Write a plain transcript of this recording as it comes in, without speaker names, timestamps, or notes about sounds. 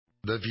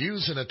The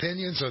views and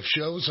opinions of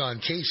shows on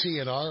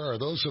KCNR are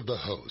those of the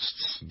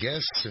hosts,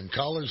 guests, and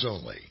callers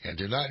only, and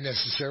do not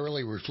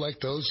necessarily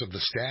reflect those of the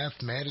staff,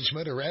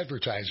 management, or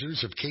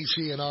advertisers of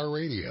KCNR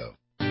Radio.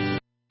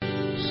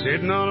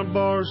 Sitting on a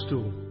bar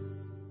stool,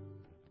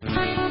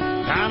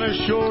 kind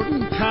of short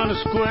and kind of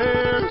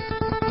square,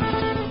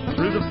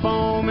 through the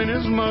foam in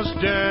his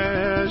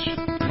mustache,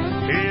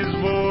 his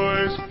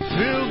voice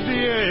filled the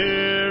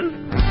air.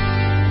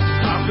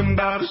 Talking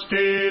about a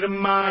state of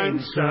mind,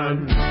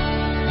 son.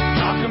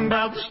 Talking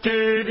about the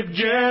state of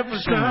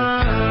Jefferson.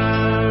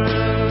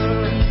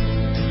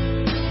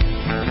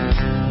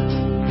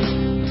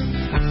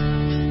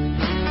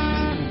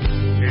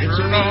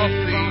 Turn off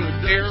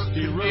the air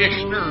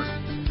conditioner,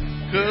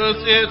 'cause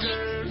it's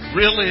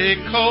really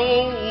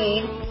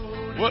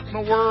cold. What in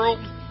the world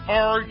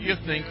are you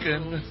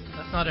thinking?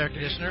 That's not air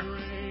conditioner.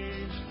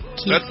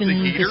 That's the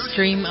Keeping heater? the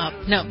stream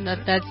up. No,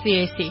 that's the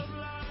AC.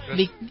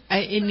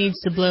 It needs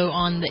to blow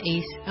on the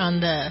AC,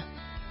 on the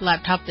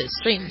laptop that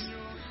streams.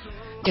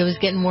 It was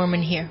getting warm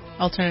in here.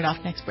 I'll turn it off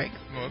next break.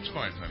 No, that's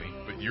fine, honey.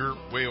 But you're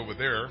way over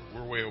there.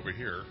 We're way over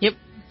here. Yep,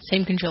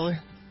 same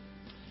controller.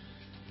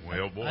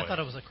 Well, boy. I thought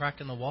it was a crack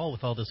in the wall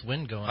with all this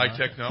wind going High on.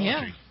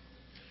 technology.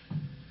 Yeah.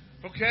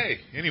 Okay.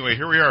 Anyway,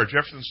 here we are,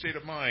 Jefferson State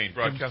of Mind,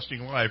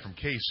 broadcasting live from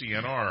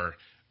KCNR,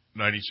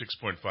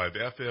 96.5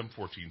 FM,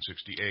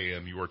 1460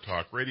 AM, Your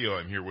Talk Radio.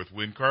 I'm here with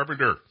Win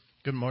Carpenter.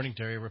 Good morning,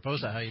 Terry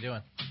Raposa. How you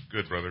doing?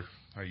 Good, brother.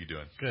 How you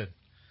doing? Good.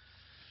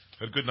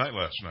 Had a good night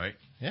last night.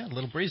 Yeah, a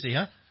little breezy,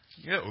 huh?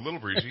 Yeah, a little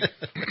breezy.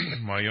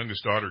 My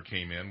youngest daughter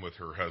came in with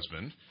her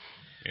husband,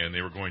 and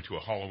they were going to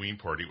a Halloween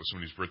party. It was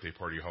somebody's birthday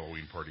party,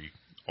 Halloween party,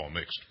 all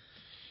mixed.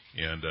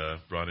 And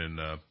brought in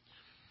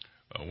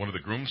one of the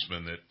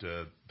groomsmen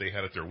that they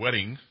had at their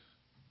wedding.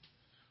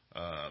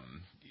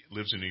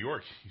 Lives in New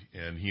York,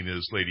 and he and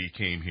his lady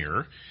came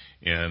here.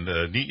 And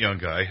a neat young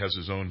guy, has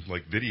his own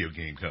like video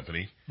game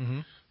company.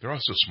 Mm-hmm. They're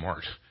all so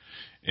smart.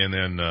 And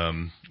then,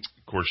 of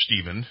course,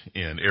 Stephen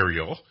and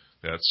Ariel.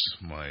 That's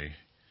my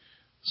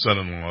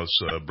son-in-law's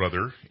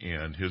brother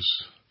and his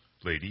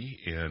lady.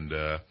 And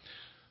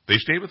they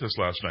stayed with us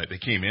last night. They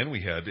came in.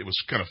 It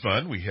was kind of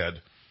fun. We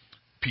had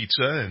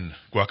pizza and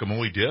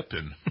guacamole dip,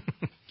 and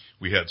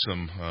we had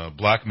some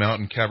Black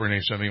Mountain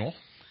Cabernet Sauvignon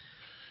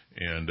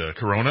and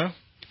Corona.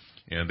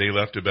 And they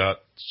left about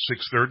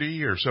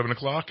 6:30 or 7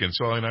 o'clock, and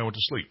Sally and I went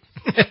to sleep.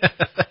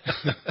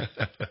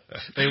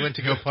 They went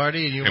to go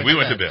party, and we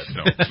went to bed.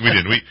 No, we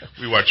didn't.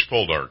 We watched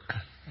Poldark.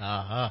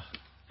 Uh-huh.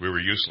 We were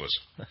useless.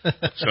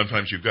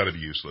 Sometimes you've got to be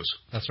useless.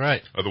 That's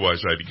right.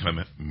 Otherwise, I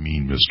become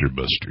mean Mr.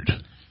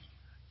 Bustard.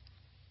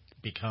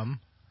 Become?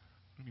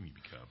 What do you mean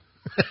become?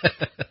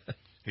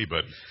 Hey,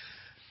 buddy.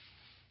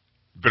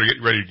 Better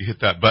get ready to hit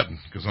that button,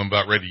 because I'm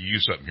about ready to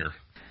use something here.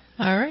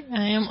 All right,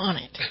 I am on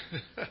it.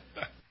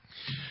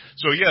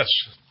 So, yes,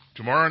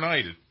 tomorrow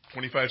night at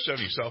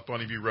 2570 South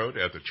Bonneview Road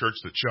at the Church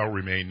That Shall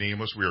Remain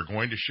Nameless, we are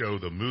going to show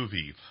the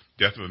movie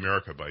Death of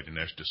America by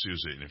Dinesh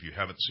D'Souza. And if you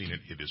haven't seen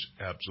it, it is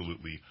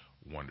absolutely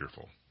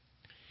wonderful.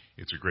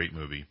 It's a great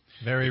movie.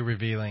 Very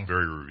revealing.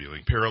 Very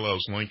revealing.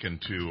 Parallels Lincoln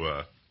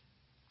to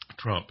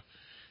Trump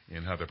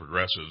and how the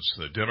progressives,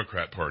 the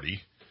Democrat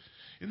Party,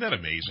 isn't that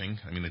amazing?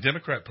 I mean, the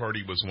Democrat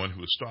Party was the one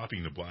who was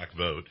stopping the black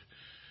vote.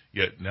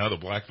 Yet now the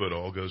black vote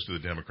all goes to the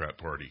Democrat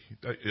Party.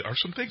 Are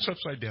some things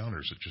upside down, or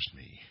is it just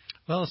me?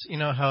 Well, you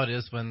know how it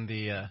is when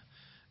the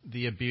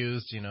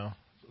abused,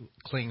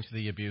 cling to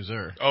the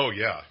abuser. Oh,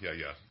 yeah.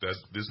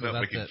 Isn't that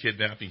like a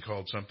kidnapping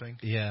called something?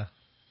 Yeah.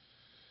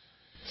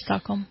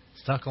 Stockholm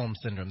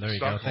Syndrome. There you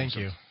go. Thank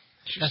you.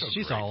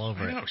 She's all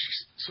over it. I know.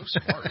 She's so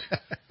smart.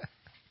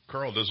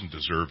 Carl doesn't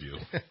deserve you.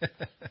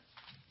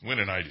 Win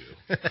and I do.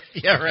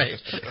 Yeah, right.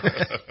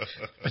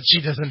 But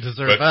she doesn't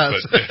deserve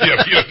us.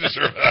 Yeah, you don't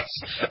deserve us.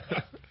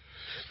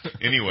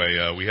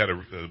 Anyway,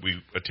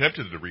 we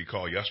attempted a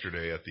recall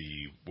yesterday at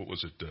the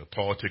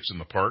Politics in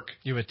the Park.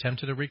 You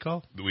attempted a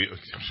recall?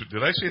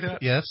 Did I say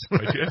that? Yes. I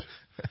did?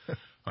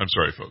 I'm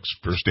sorry, folks.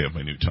 First day of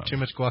my new time. Too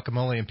much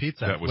guacamole and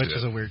pizza, which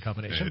is a weird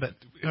combination, but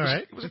all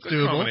right. It was a good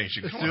doable.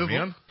 combination. Come on,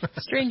 man.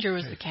 Stranger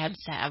was the cab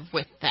sav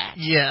with that.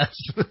 Yes.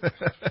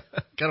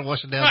 Got to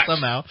wash it down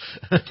somehow.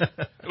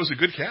 It was a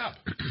good cab.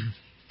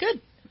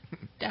 Good.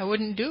 I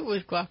wouldn't do it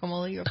with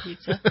guacamole or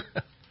pizza.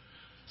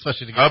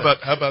 Especially together.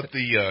 How about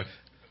the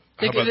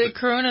the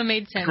Corona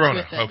made sense Corona,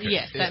 with it. okay.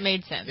 Yes, that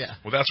made sense. Yeah.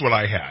 Well, that's what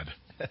I had.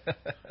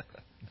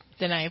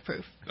 Then I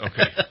approve.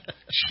 Okay.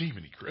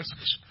 Jiminy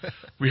Christmas.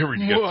 We ever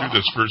going to get through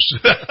this first...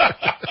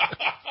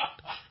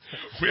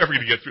 We ever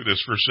going to get through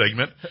this first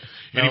segment?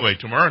 No. Anyway,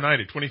 tomorrow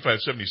night at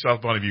 2570 South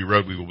Bonneview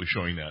Road, we will be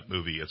showing that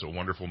movie. It's a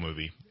wonderful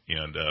movie,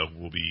 and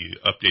we'll be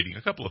updating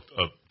a couple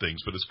of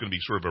things, but it's going to be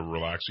sort of a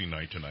relaxing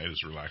night tonight,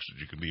 as relaxed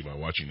as you can be by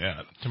watching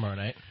that. Tomorrow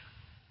night.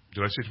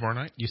 Did I say tomorrow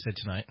night? You said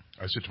tonight.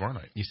 I said tomorrow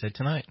night. You said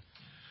tonight.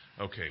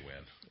 Okay,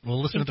 Wen.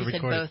 We'll listen to the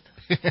recording.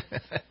 You said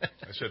both.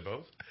 I said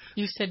both?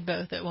 You said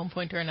both at one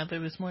point or another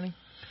this morning.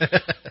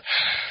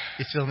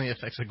 He's feeling the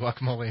effects of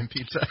guacamole and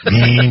pizza.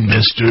 Mean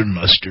Mr.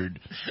 Mustard.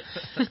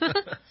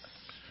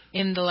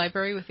 In the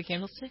library with the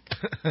candlestick?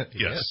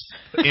 Yes.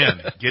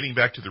 And getting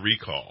back to the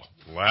recall,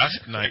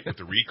 last night with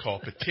the recall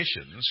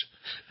petitions,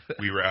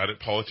 we were out at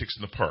Politics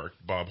in the Park.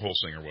 Bob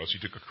Holsinger was. He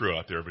took a crew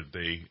out there, but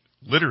they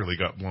literally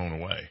got blown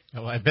away.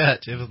 Oh, I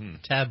bet. It was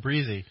tad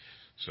breezy.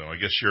 So I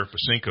guess Sheriff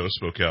Basinko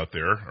spoke out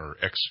there, or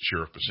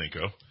ex-Sheriff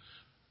Basinko,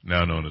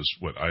 now known as,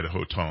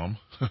 Idaho Tom.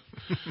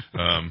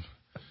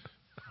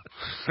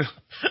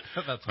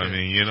 That's I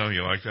mean, you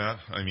like that?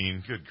 I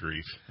mean, good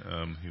grief.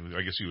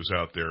 I guess he was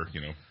out there,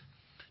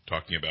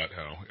 talking about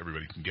how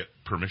everybody can get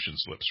permission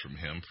slips from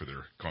him for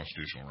their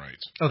constitutional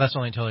rights. Oh, that's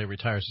only until he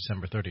retires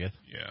December 30th.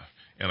 Yeah.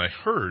 And I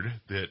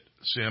heard that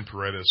Sam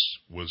Paredes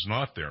was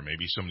not there.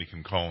 Maybe somebody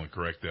can call and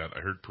correct that. I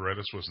heard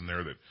Paredes wasn't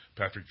there, that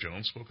Patrick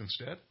Jones spoke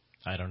instead.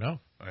 I don't know.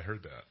 I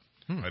heard that.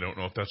 I don't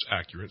know if that's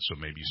accurate, so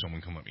maybe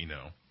someone can let me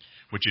know.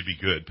 Which would be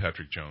good.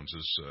 Patrick Jones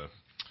is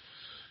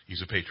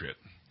he's a patriot.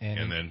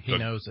 And then he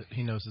knows it.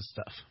 He knows his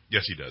stuff.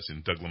 Yes, he does.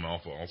 And Doug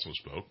LaMalfa also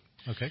spoke.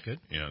 Okay, good.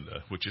 And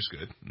which is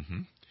good.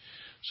 Mm-hmm.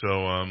 So,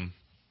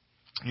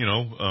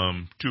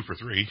 2 for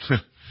 3.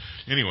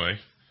 Anyway,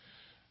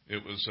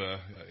 it was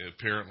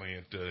apparently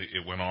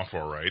it went off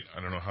all right.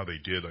 I don't know how they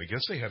did. I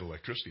guess they had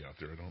electricity out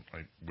there.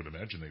 I would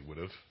imagine they would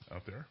have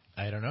out there.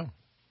 I don't know.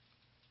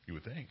 You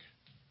would think.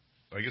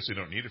 I guess they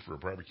don't need it for a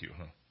barbecue,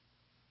 huh?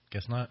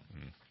 Guess not.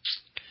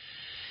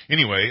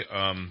 Anyway,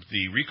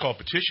 the recall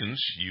petitions,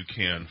 you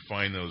can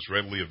find those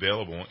readily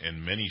available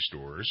in many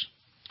stores.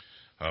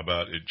 How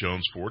about at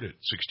Jones Ford at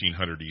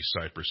 1600 East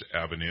Cypress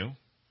Avenue?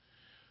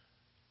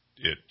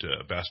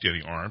 At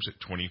Bastiani Arms at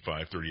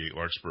 2538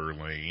 Larkspur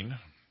Lane.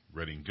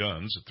 Reading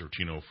Guns at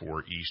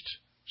 1304 East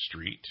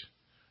Street.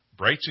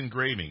 Bright's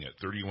Engraving at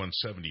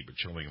 3170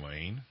 Bocelli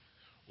Lane.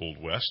 Old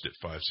West at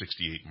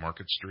 568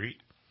 Market Street.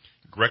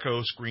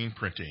 Greco Screen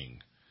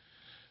Printing,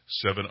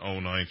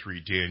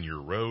 7093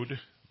 Danier Road.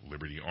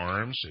 Liberty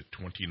Arms at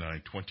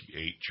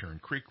 2928 Churn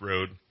Creek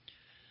Road.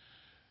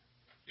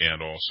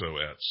 And also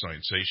at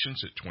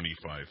Sensations at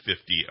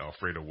 2550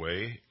 Alfredo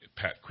Way.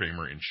 Pat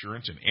Kramer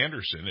Insurance in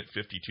Anderson at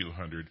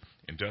 5200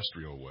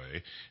 Industrial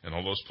Way. And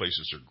all those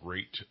places are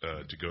great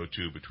to go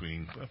to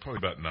between probably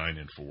about 9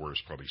 and 4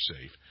 is probably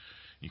safe.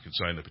 You can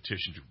sign the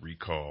petition to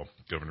recall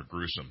Governor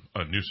Newsom.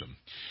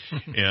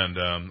 And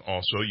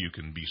also you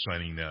can be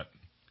signing that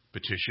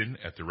petition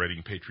at the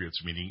Reading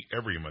Patriots meeting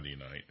every Monday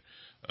night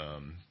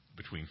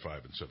between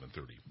 5 and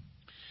 7:30.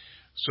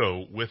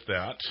 So with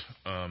that,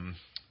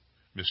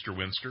 Mr.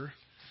 Winster,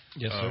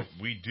 yes, sir.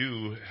 We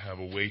do have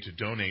a way to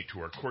donate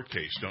to our court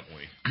case, don't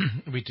we?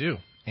 We do.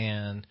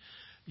 And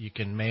you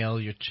can mail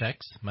your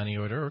checks, money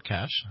order, or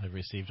cash. I've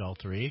received all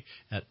three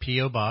at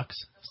P.O. Box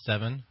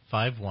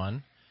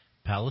 751,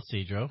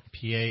 Palisadro,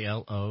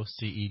 P-A-L-O-C-E-D-R-O,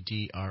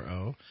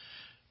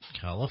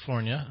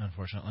 California,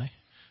 unfortunately,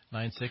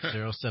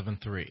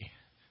 96073.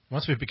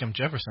 Once we become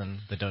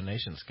Jefferson, the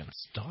donations can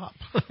stop.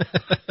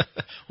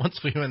 Once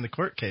we win the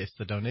court case,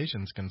 the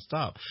donations can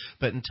stop.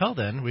 But until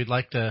then, we'd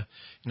like to,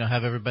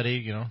 have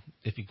everybody,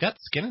 if you've got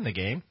skin in the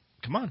game,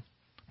 come on,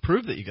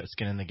 prove that you got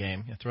skin in the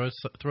game. Throw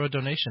a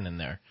donation in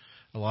there.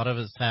 A lot of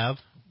us have.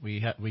 We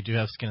do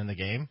have skin in the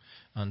game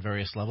on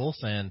various levels,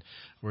 and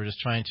we're just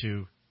trying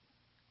to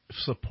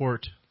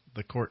support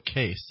the court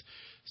case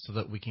so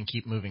that we can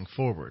keep moving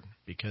forward.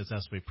 Because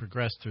as we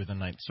progress through the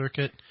Ninth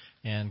Circuit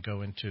and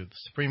go into the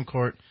Supreme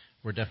Court,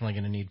 we're definitely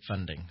going to need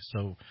funding.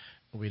 So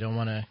we don't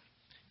want to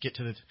get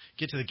to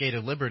the gate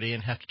of liberty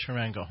and have to turn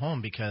around and go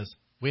home because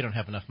we don't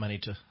have enough money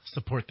to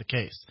support the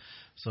case.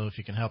 So if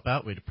you can help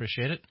out, we'd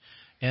appreciate it.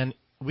 And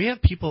we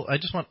have people, I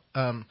just want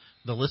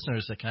the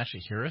listeners that can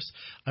actually hear us,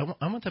 I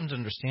want them to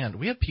understand,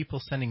 we have people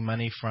sending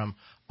money from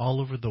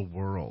all over the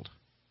world.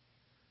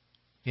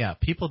 Yeah,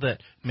 people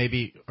that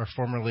maybe are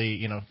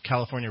formerly,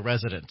 California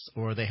residents,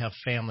 or they have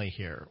family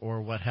here,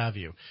 or what have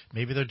you.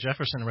 Maybe they're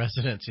Jefferson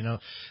residents,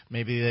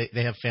 maybe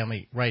they have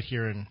family right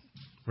here in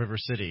River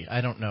City.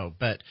 I don't know,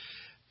 but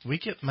we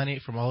get money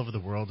from all over the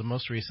world. The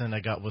most recent I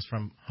got was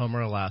from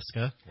Homer,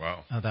 Alaska.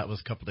 Wow. That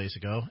was a couple days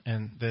ago.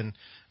 And then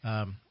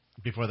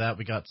before that,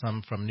 we got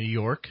some from New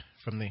York,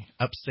 from the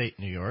upstate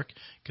New York.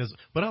 Because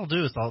what I'll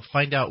do is I'll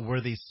find out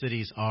where these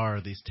cities are,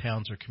 these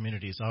towns or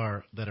communities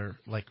are that are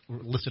like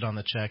listed on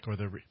the check or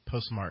the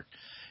postmark.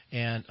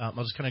 And I'll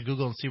just kind of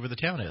Google and see where the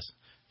town is.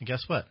 And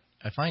guess what?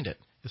 I find it.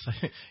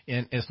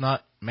 It's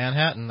not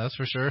Manhattan, that's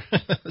for sure.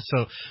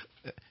 So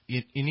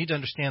you need to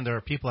understand there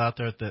are people out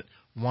there that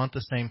want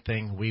the same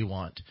thing we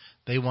want.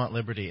 They want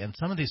liberty. And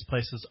some of these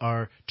places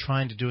are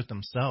trying to do it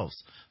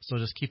themselves. So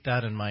just keep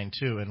that in mind,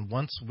 too. And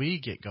once we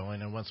get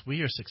going and once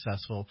we are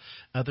successful,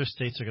 other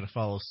states are going to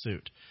follow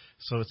suit.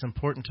 So it's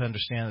important to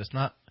understand it's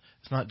not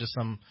just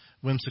some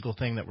whimsical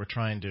thing that we're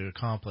trying to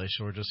accomplish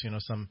or just,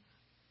 some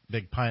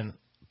big pie in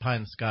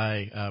the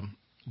sky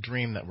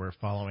dream that we're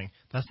following.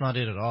 That's not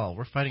it at all.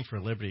 We're fighting for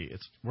liberty.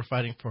 We're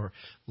fighting for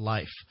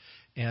life.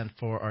 And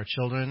for our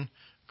children,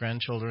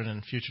 grandchildren,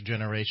 and future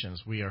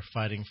generations, we are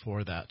fighting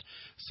for that.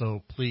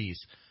 So please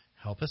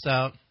help us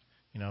out.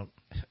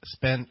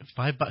 send a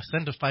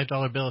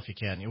 $5 bill if you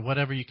can.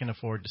 Whatever you can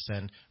afford to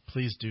send,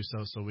 please do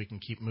so we can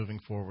keep moving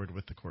forward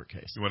with the court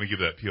case. You want to give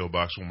that P.O.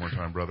 Box one more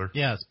time, brother?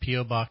 Yeah, it's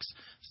P.O. Box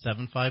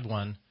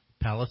 751,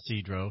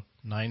 Palisadro,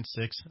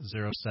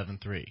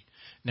 96073.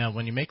 Now,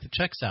 when you make the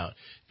checks out,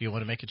 if you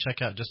want to make a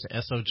check out just to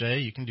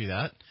SOJ, you can do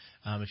that.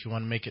 If you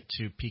want to make it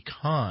to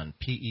Pecan,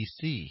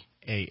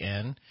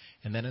 P-E-C-A-N,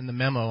 and then in the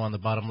memo on the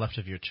bottom left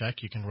of your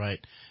check, you can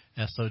write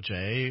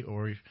SOJ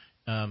or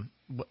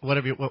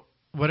whatever you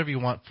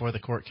want for the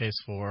court case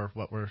for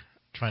what we're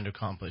trying to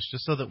accomplish,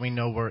 just so that we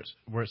know where it's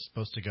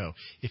supposed to go.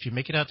 If you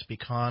make it out to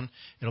Pecan,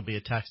 it'll be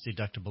a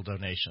tax-deductible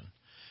donation.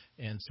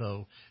 And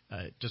so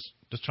just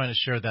trying to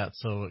share that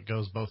so it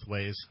goes both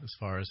ways as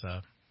far as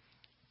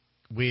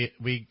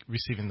we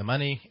receiving the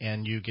money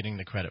and you getting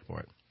the credit for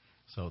it.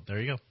 So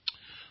there you go.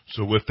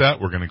 So with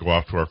that, we're going to go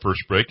off to our first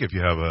break. If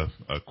you have a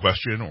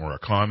question or a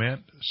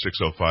comment,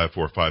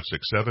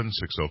 605-4567,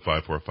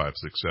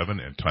 605-4567,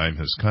 and time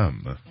has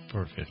come.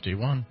 For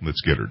 51.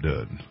 Let's get her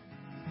done.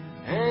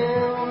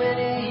 How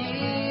many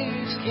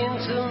years can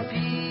some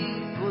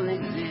people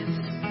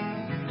exist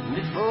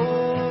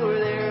before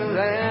they're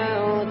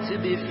allowed to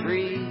be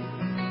free?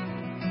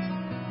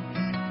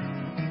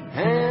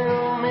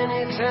 How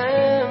many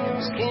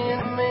times can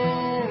a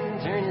man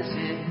turn his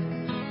head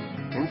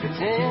and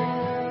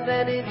pretend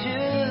that he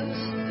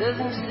just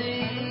doesn't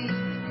see?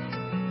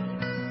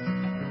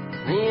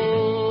 The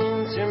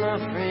answer, my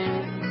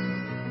friend,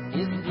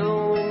 is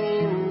blowing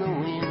in the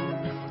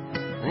wind.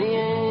 The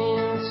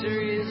answer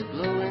is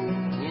blowing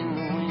in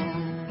the wind.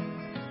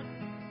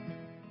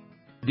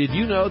 Did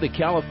you know that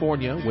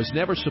California was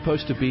never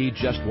supposed to be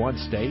just one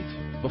state?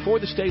 Before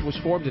the state was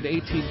formed in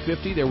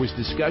 1850, there was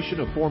discussion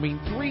of forming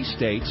 3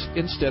 states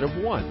instead of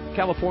 1.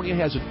 California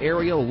has an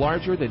area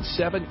larger than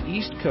 7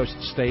 East Coast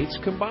states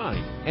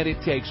combined, and it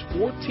takes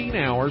 14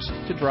 hours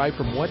to drive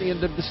from one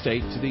end of the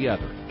state to the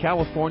other.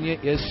 California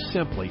is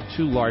simply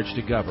too large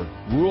to govern.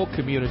 Rural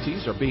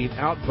communities are being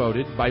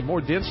outvoted by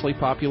more densely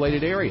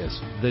populated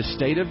areas. The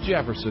state of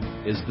Jefferson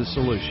is the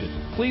solution.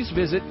 Please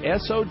visit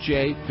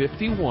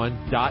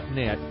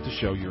SOJ51.net to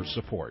show your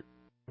support.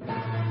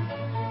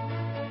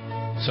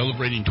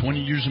 Celebrating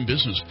 20 years in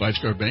business, Five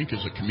Star Bank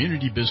is a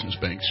community business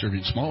bank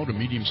serving small to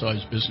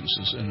medium-sized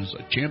businesses and is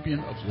a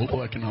champion of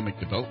local economic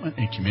development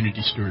and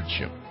community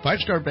stewardship. Five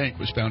Star Bank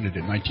was founded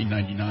in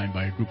 1999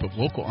 by a group of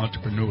local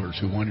entrepreneurs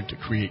who wanted to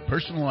create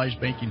personalized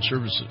banking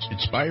services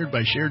inspired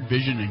by shared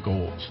vision and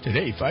goals.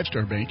 Today, Five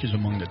Star Bank is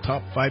among the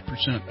top 5%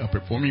 of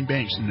performing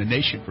banks in the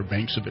nation for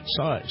banks of its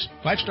size.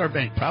 Five Star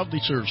Bank proudly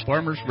serves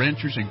farmers,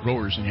 ranchers, and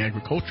growers in the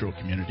agricultural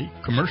community,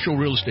 commercial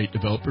real estate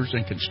developers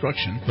and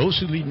construction,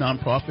 those who lead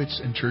nonprofits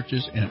and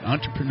churches, and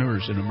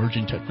entrepreneurs in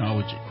emerging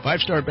technology. Five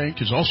Star Bank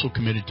is also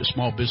committed to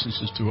small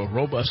businesses through a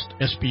robust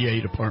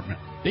SBA department.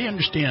 They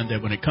understand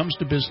that when it comes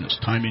to business,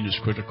 timing is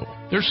critical.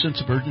 Their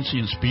sense of urgency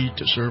and speed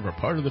to serve are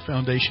part of the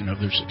foundation of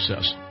their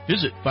success.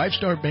 Visit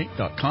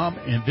fivestarbank.com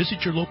and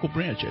visit your local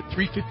branch at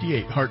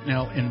 358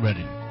 Hartnell in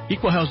Redding.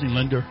 Equal housing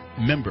lender,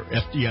 member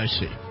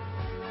FDIC.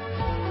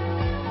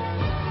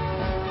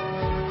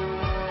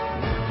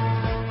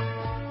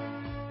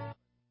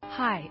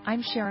 Hi,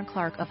 I'm Sharon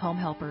Clark of Home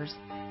Helpers.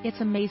 It's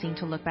amazing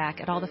to look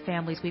back at all the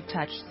families we've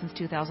touched since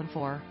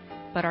 2004,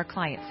 but our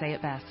clients say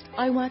it best.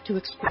 I want to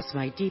express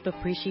my deep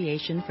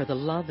appreciation for the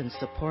love and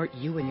support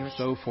you and your...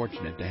 So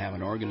fortunate to have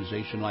an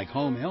organization like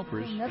Home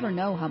Helpers. You'll never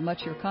know how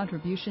much your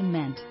contribution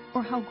meant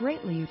or how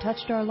greatly you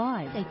touched our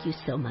lives. Thank you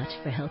so much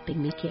for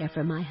helping me care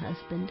for my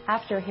husband.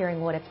 After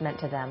hearing what it's meant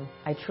to them,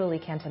 I truly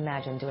can't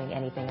imagine doing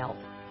anything else.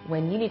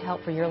 When you need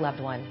help for your loved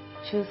one,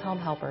 choose Home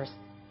Helpers.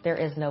 There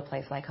is no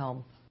place like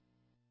home.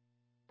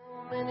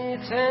 Many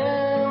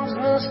times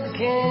must the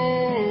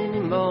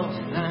cannonballs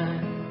fly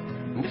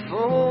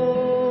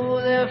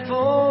before they're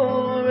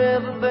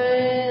forever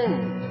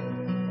banned?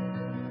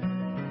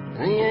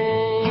 The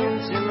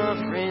answer, my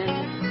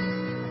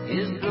friend,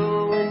 is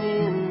blowing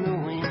in the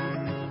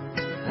wind.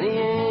 The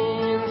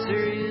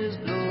answer is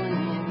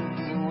blowing in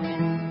the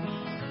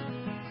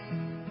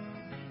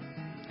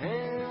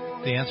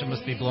wind. The answer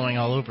must be blowing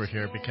all over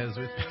here because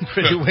it's been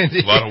pretty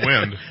windy. A lot of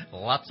wind.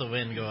 Lots of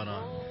wind going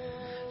on.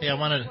 Hey, I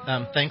want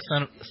to thank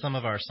some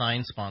of our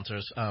sign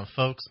sponsors,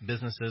 folks,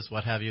 businesses,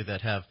 what have you,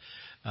 that have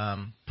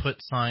put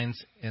signs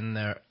in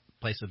their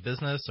place of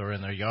business or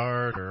in their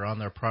yard or on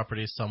their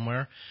property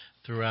somewhere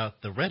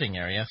throughout the Redding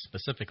area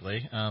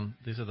specifically.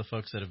 These are the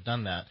folks that have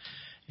done that.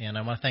 And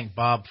I want to thank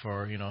Bob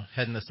for,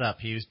 heading this up.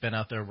 He's been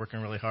out there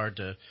working really hard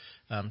to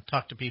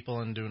talk to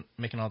people and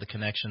making all the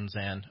connections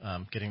and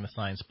getting the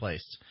signs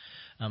placed.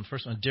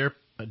 First one,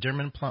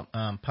 Dearman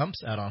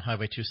Pumps out on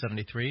Highway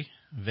 273,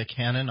 Vic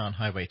Hannon on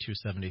Highway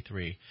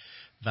 273,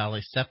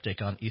 Valley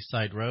Septic on East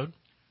Side Road,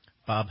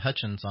 Bob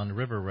Hutchins on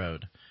River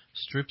Road,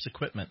 Stroups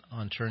Equipment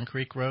on Churn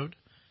Creek Road,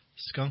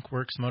 Skunk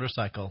Works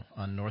Motorcycle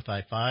on North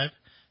I-5,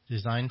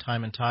 Design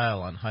Time and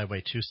Tile on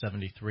Highway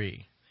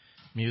 273,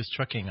 Muse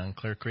Trucking on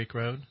Clear Creek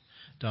Road,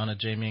 Donna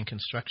Jamie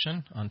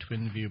Construction on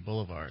Twin View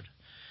Boulevard,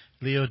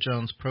 Leo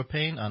Jones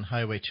Propane on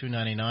Highway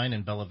 299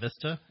 in Bella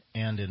Vista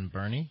and in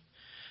Bernie,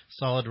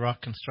 Solid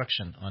Rock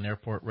Construction on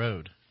Airport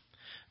Road.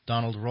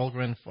 Donald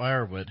Rolgren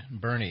Firewood,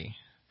 Bernie.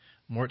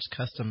 Mort's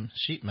Custom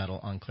Sheet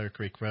Metal on Clear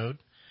Creek Road.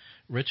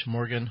 Rich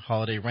Morgan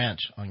Holiday Ranch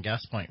on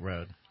Gas Point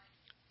Road.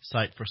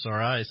 Sight for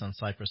Sore Eyes on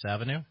Cypress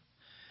Avenue.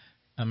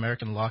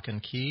 American Lock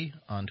and Key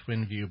on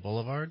Twin View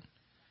Boulevard.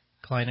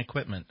 Klein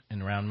Equipment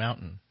in Round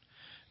Mountain.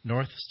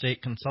 North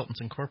State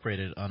Consultants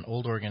Incorporated on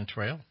Old Oregon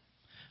Trail.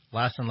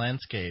 Lassen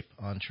Landscape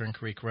on Churn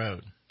Creek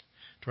Road.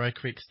 Dry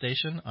Creek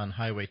Station on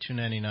Highway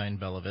 299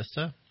 Bella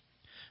Vista.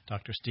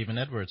 Dr. Stephen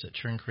Edwards at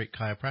Churn Creek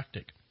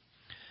Chiropractic.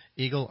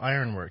 Eagle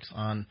Ironworks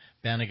on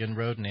Bannigan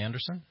Road in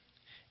Anderson.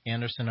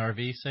 Anderson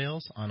RV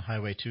Sales on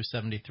Highway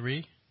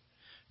 273.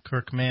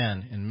 Kirk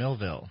Mann in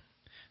Millville.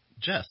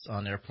 Jess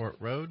on Airport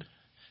Road.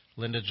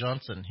 Linda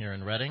Johnson here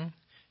in Reading.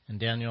 And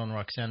Daniel and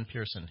Roxanne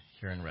Pearson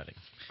here in Reading.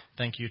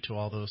 Thank you to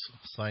all those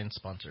signed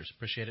sponsors.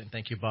 Appreciate it. And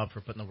thank you, Bob,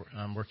 for putting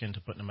the work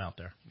into putting them out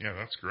there. Yeah,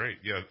 that's great.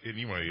 Yeah,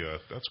 anyway,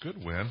 that's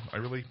good, Win.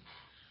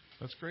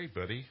 That's great,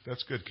 buddy.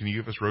 That's good. Can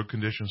you give us road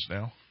conditions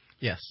now?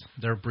 Yes,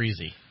 they're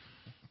breezy.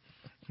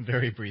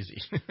 Very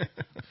breezy.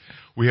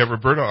 We have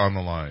Roberta on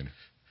the line.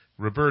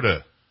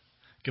 Roberta.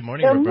 Good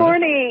morning, Roberta. Good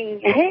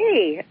morning.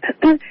 Hey.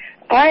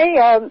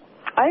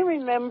 I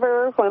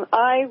remember when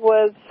I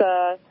was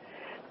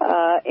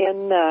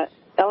in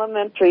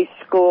elementary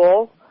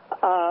school,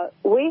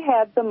 we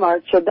had the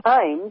March of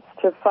Dimes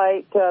to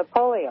fight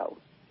polio.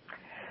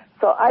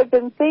 So I've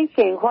been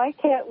thinking, why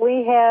can't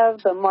we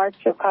have the March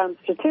of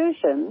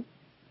Constitution?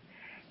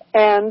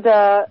 And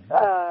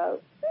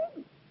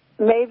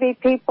maybe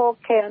people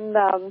can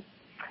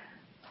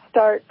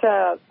start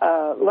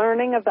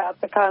learning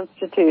about the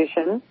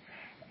Constitution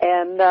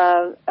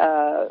and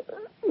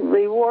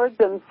reward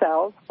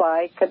themselves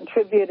by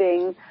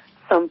contributing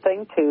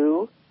something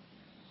to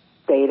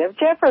State of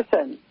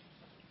Jefferson.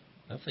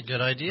 That's a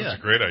good idea. That's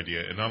a great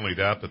idea. And not only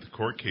that, but the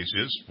court case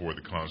is for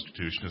the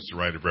Constitution. It's the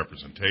right of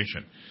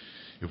representation.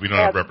 If we don't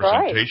have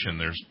representation,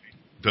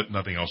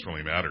 nothing else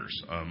really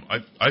matters.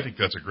 I think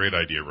that's a great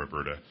idea,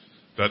 Roberta.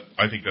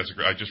 I think that's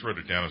I just wrote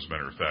it down as a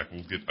matter of fact.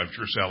 I'm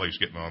sure Sally's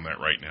getting on that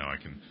right now. I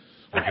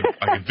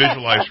can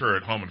visualize her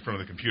at home in front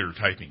of the computer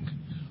typing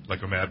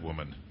like a mad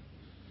woman.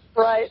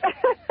 Right.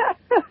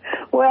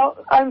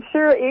 Well, I'm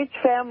sure each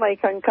family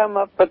can come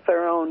up with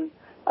their own.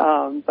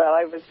 But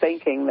I was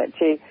thinking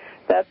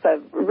that's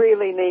a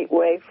really neat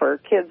way for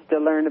kids to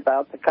learn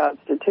about the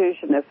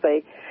Constitution if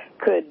they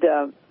could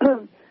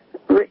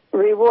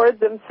reward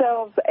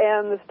themselves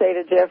and the state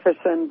of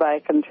Jefferson by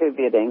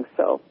contributing.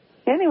 So,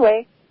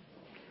 anyway.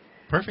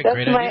 Perfect. That's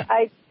great my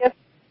idea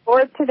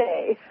for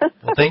today.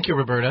 Well, thank you,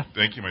 Roberta.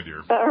 Thank you, my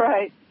dear. All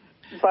right.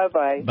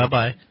 Bye-bye.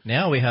 Bye-bye.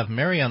 Now we have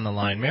Mary on the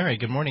line. Mary,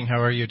 good morning. How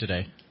are you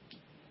today?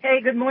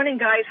 Hey, good morning,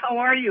 guys. How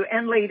are you?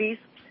 And ladies.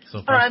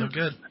 So far, so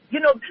good. You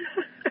know,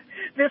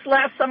 this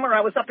last summer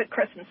I was up at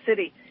Crescent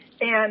City,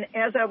 and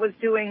as I was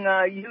doing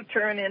a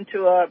U-turn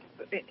into a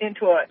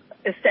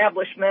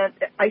establishment,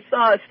 I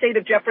saw a State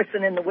of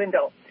Jefferson in the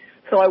window.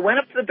 So I went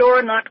up to the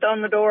door, knocked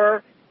on the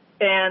door,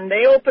 and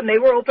they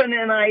were open,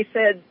 and I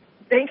said,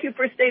 "Thank you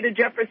for State of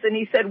Jefferson."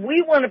 He said,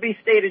 "We want to be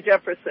State of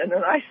Jefferson."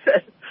 And I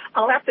said,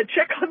 "I'll have to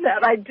check on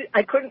that."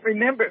 I couldn't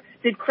remember.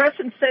 Did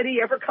Crescent City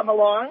ever come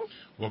along?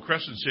 Well,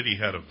 Crescent City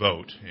had a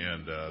vote,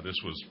 and this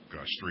was,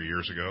 3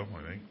 years ago,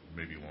 I think,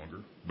 maybe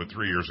longer, but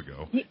 3 years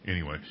ago,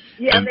 anyway.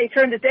 Yeah, and they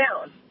turned it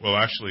down. Well,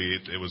 actually,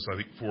 it was, I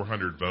think,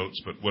 400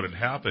 votes, but what had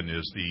happened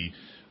is the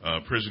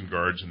prison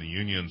guards and the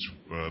unions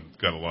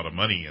got a lot of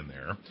money in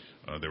there.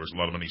 There was a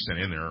lot of money sent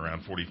in there,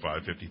 around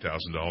 $45,000,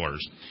 $50,000,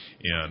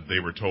 and they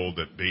were told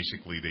that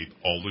basically they'd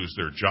all lose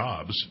their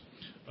jobs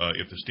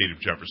if the State of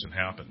Jefferson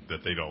happened,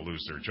 that they'd all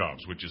lose their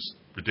jobs, which is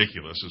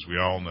ridiculous, as we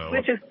all know.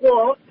 Which is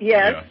cool,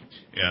 yes.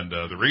 Yeah. And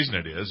the reason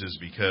it is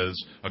because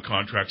a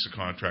contract's a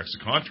contract's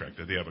a contract.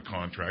 If they have a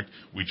contract,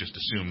 we just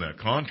assume that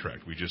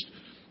contract. We just,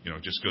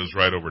 it just goes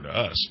right over to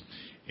us.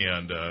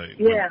 And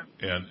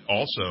and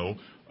also,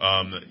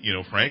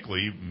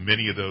 frankly,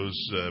 many of those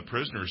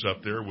prisoners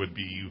up there would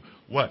be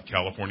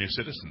California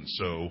citizens.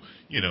 So,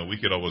 we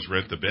could always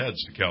rent the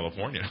beds to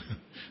California.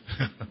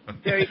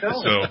 There you go.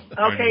 So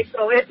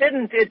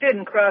it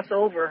didn't cross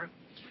over.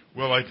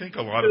 Well, I think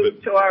a lot of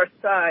it to our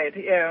side,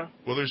 yeah.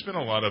 Well, there's been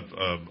a lot of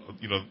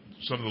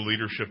some of the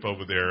leadership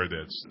over there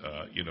that's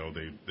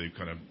they've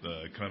kind of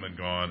come and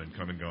gone and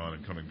come and gone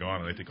and come and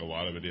gone, and I think a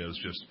lot of it is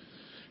just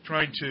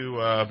trying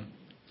to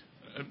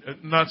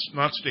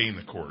not staying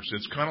the course.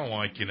 It's kind of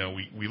like,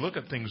 we look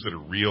at things that are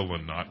real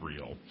and not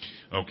real.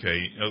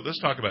 Okay, let's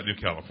talk about New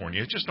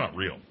California. It's just not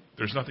real.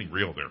 There's nothing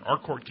real there. Our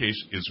court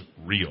case is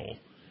real.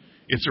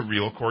 It's a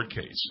real court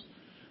case.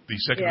 The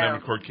Second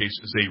Amendment court case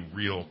is a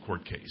real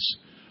court case.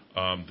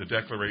 The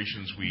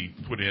declarations we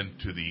put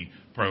into the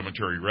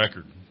parliamentary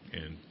record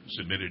and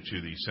submitted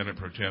to the Senate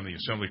Pro Tem, the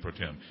Assembly Pro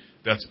Tem,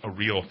 that's a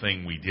real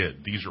thing we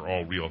did. These are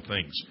all real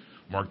things.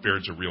 Mark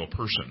Baird's a real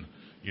person.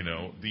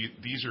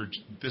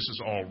 This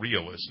is all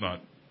real. It's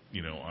not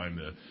I'm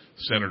the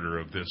senator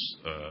of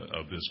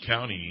this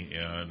county,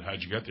 and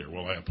how'd you get there?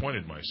 Well, I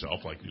appointed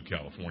myself, like New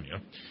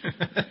California,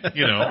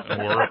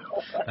 or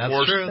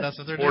that's true. That's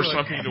what they're doing. Or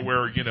something to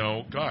where,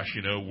 gosh,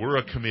 we're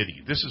a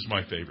committee. This is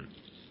my favorite.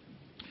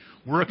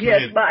 We're a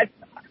committee. Yes, but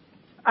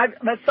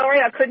I'm sorry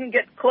I couldn't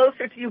get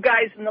closer to you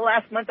guys in the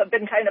last month. I've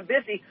been kind of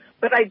busy,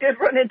 but I did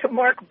run into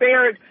Mark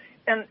Baird,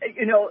 and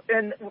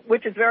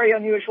which is very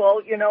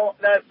unusual.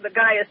 The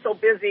guy is so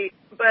busy,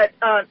 but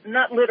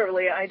not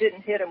literally. I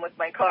didn't hit him with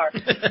my car.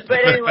 But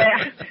anyway,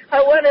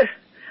 I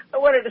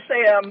wanted to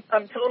say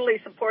I'm totally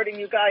supporting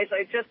you guys.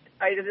 I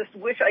just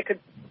wish I could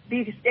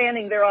be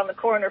standing there on the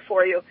corner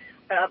for you.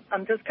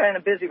 I'm just kind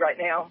of busy right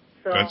now.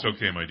 So. That's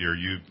okay, my dear.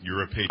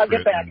 You're a patriot, I'll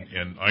get back.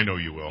 And I know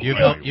you will.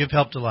 You've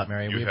helped a lot,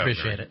 Mary. We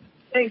appreciate it.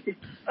 Thank you.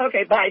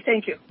 Okay, bye.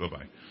 Thank you.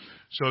 Bye-bye.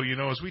 So,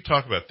 as we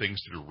talk about things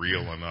that are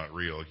real and not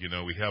real,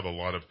 we have a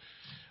lot of,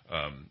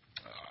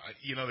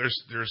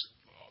 there's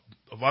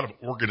a lot of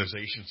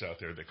organizations out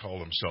there that call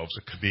themselves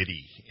a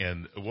committee.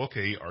 And,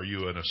 okay, are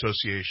you an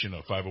association,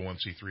 a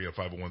 501c3, a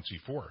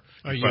 501c4?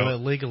 Are you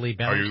legally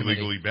bound? Are you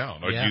legally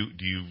bound? Yeah.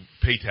 Do you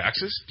pay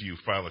taxes? Do you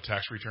file a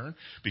tax return?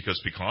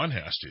 Because Pecan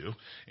has to,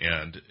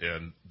 and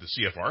the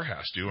CFR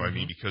has to. I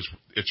mean, because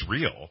it's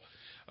real.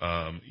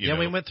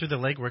 We went through the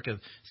legwork of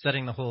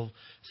setting the whole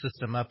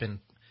system up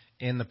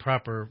in the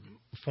proper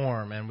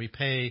form, and we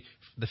pay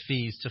the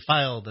fees to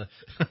file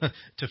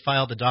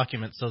the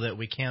documents so that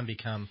we can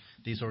become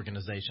these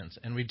organizations.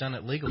 And we've done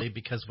it legally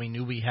because we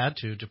knew we had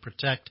to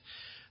protect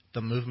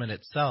the movement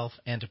itself,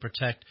 and to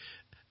protect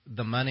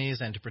the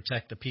monies, and to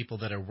protect the people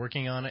that are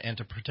working on it, and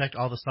to protect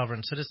all the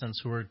sovereign citizens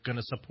who are going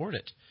to support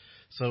it.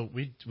 So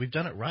we've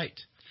done it right.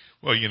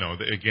 Well,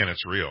 again,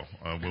 it's real.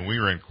 When we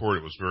were in court,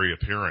 it was very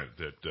apparent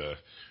that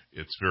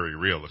it's very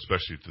real,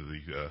 especially to the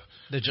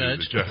judge.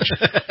 To the judge.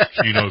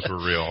 She knows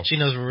we're real. She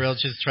knows we're real.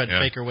 She's trying to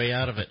fake her way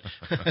out of it.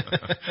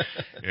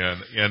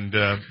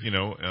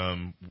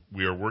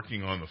 We are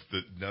working on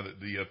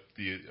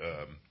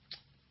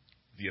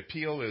the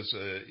appeal is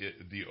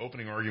the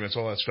opening arguments,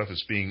 all that stuff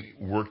is being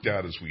worked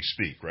out as we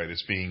speak, right?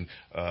 It's being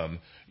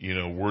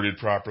worded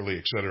properly,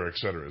 et cetera, et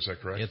cetera. Is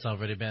that correct? It's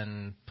already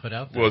been put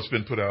out there. Well, it's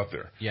been put out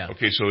there. Yeah.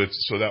 Okay, so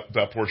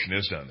that portion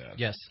is done then.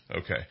 Yes.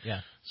 Okay.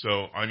 Yeah.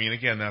 So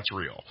again, that's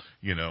real.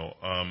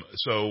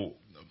 So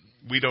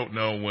we don't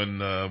know when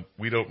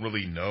we don't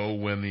really know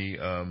when the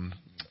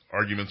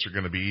arguments are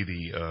going to be,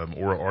 the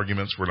oral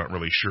arguments. We're not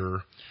really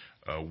sure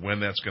when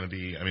that's going to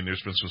be. I mean,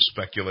 there's been some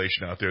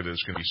speculation out there that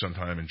it's going to be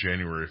sometime in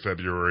January or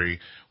February.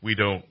 We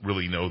don't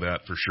really know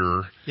that for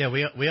sure. Yeah,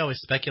 we always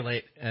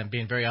speculate and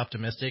being very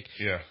optimistic.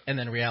 Yeah. And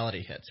then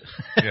reality hits.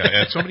 Yeah,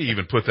 and somebody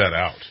even put that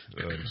out.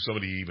 That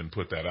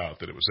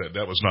it was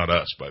that was not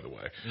us, by the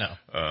way. No.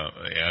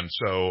 And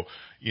so,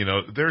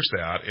 there's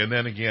that. And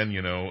then again,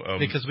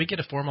 because we get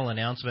a formal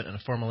announcement and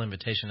a formal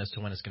invitation as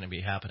to when it's going to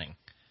be happening.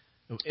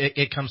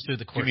 It comes through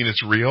the court. You mean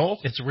it's real?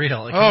 It's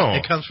real.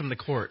 It comes from the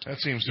court. That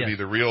seems to be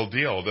the real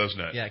deal, doesn't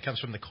it? Yeah, it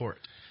comes from the court.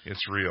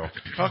 It's real.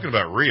 Talking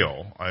about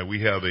real, we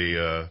have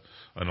an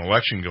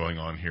election going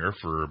on here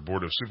for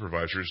Board of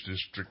Supervisors,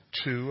 District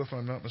 2, if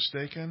I'm not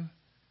mistaken.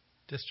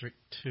 District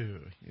 2.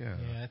 Yeah.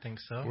 Yeah, I think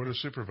so. Board of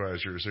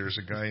Supervisors. There's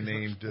a guy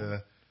named...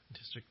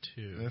 District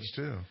 2. That's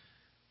 2.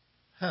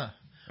 Huh.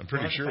 I'm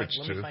pretty sure it's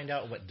 2. Let me find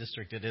out what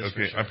district it is. Okay,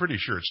 for sure. I'm pretty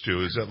sure it's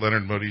 2. Is that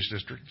Leonard Mody's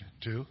district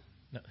 2?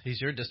 No, he's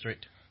your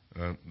district.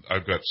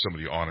 I've got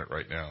somebody on it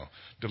right now.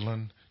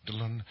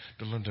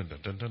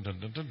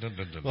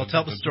 Well,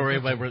 tell the story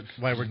why we're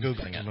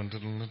Googling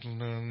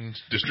it.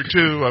 District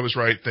 2, I was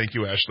right. Thank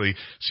you, Ashley.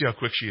 See how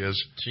quick she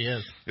is? She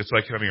is. It's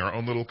like having our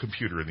own little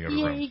computer in the other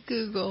room. Yay,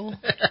 Google.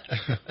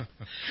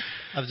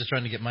 I was just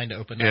trying to get mine to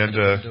open up. And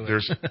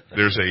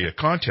there's a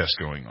contest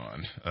going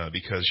on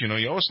because,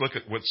 you always look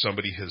at what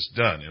somebody has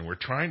done, and we're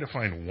trying to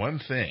find one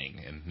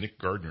thing, and Nick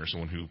Gardner is the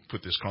one who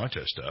put this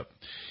contest up,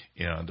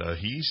 and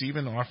he's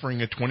even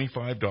offering a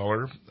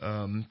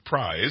 $25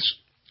 prize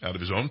out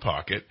of his own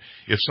pocket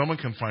if someone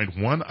can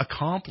find one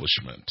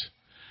accomplishment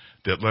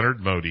that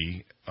Leonard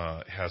Modi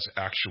has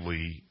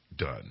actually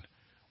done.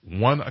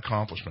 One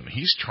accomplishment.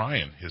 He's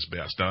trying his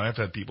best. Now, I've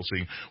had people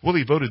saying, well,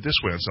 he voted this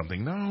way on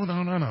something.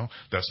 No.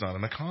 That's not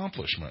an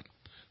accomplishment.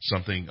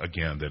 Something,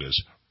 again, that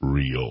is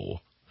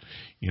real.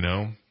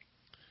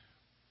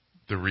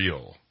 The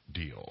real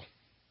deal.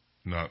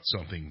 Not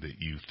something that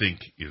you think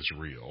is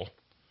real.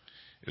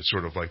 It's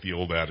sort of like the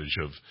old adage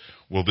of,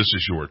 well, this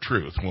is your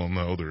truth. Well,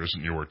 no, there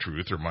isn't your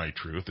truth or my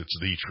truth. It's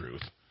the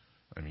truth.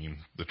 I mean,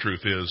 the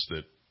truth is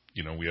that,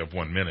 we have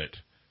 1 minute.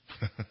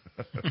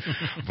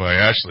 By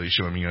Ashley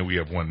showing me we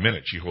have 1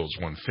 minute. She holds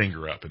one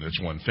finger up, and it's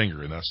one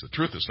finger, and that's the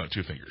truth. It's not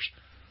two fingers.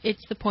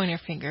 It's the pointer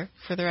finger,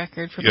 for the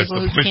record, for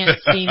people who can't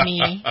see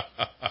me,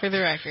 for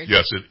the record.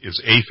 Yes, it is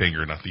a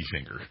finger, not the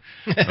finger.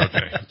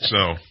 Okay,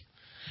 so,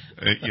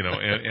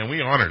 and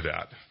we honor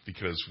that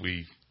because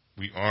we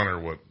honor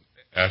what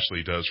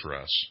Ashley does for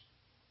us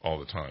all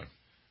the time.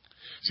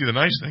 See, the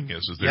nice thing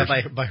is there's...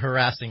 Yeah, by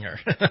harassing her.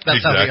 That's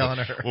exactly. how we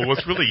honor her. Well,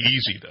 what's really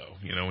easy, though,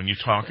 when you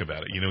talk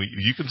about it,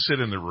 you can sit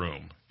in the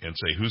room and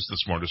say, who's the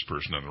smartest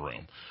person in the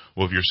room?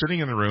 Well, if you're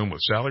sitting in the room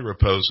with Sally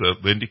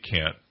Raposa, Linda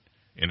Kent,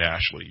 and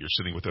Ashley, you're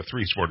sitting with the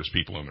three smartest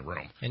people in the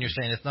room. And you're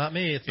saying, it's not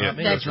me, it's not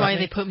me. That's why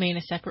they put me in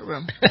a separate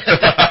room.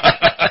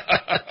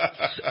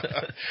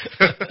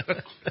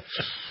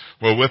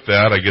 Well, with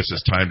that, I guess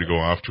it's time to go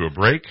off to a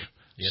break.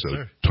 Yes, so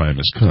sir. Time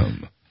has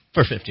come.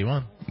 For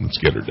 51. Let's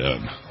get her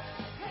done.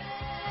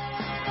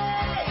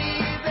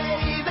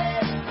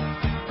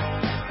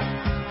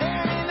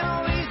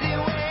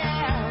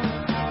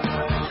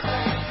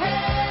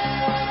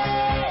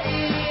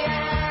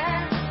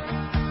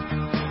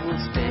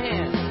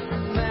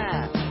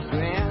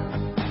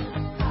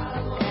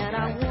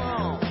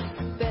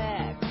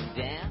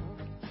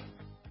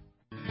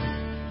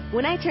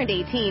 When I turned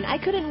 18, I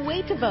couldn't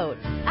wait to vote.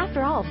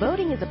 After all,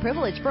 voting is a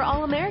privilege for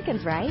all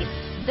Americans, right?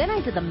 Then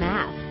I did the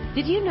math.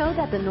 Did you know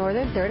that the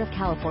northern third of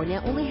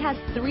California only has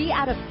 3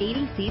 out of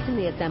 80 seats in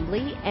the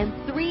Assembly and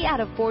 3 out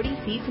of 40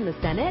 seats in the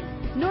Senate?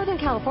 Northern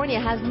California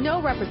has no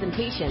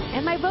representation,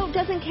 and my vote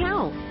doesn't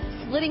count.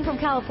 Splitting from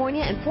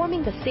California and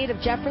forming the state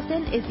of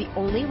Jefferson is the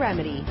only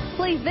remedy.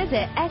 Please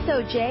visit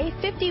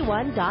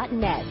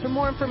soj51.net for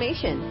more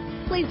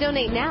information. Please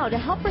donate now to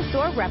help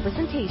restore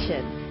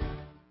representation.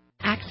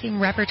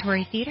 Axiom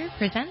Repertory Theater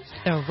presents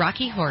The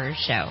Rocky Horror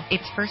Show.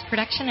 Its first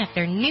production at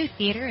their new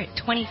theater at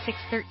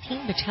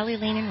 2613 Bocelli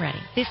Lane in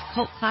Reading. This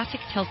cult classic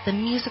tells the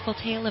musical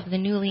tale of the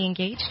newly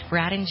engaged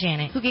Brad and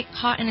Janet, who get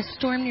caught in a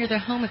storm near the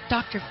home of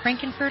Dr.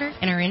 Frankenfurter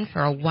and are in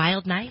for a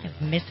wild night of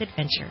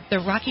misadventure.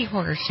 The Rocky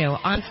Horror Show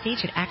on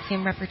stage at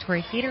Axiom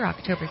Repertory Theater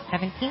October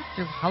 17th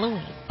through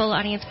Halloween. Full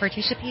audience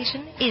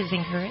participation is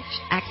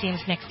encouraged.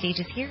 Axiom's next stage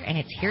is here, and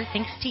it's here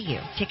thanks to you.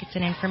 Tickets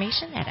and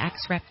information at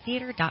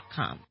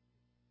axreptheater.com.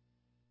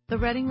 The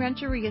Reading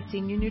Rancheria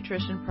Senior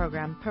Nutrition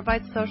Program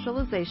provides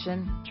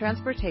socialization,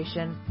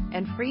 transportation,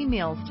 and free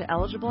meals to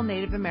eligible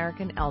Native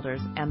American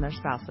elders and their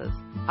spouses.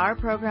 Our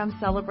program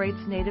celebrates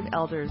Native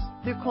elders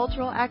through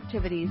cultural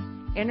activities,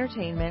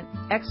 entertainment,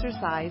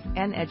 exercise,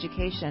 and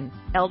education.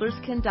 Elders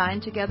can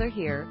dine together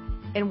here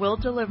and will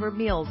deliver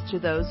meals to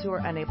those who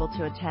are unable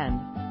to attend.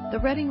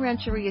 The Reading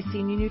Rancheria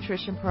Senior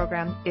Nutrition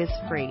Program is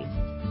free.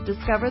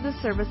 Discover the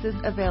services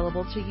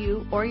available to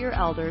you or your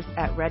elders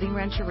at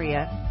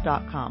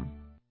readingrancheria.com.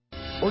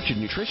 Orchard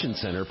Nutrition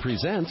Center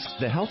presents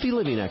the Healthy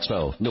Living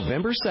Expo,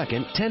 November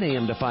 2nd, 10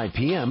 a.m. to 5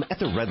 p.m. at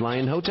the Red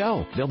Lion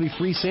Hotel. There'll be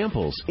free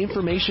samples,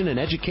 information, and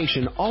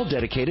education all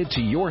dedicated to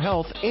your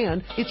health,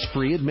 and it's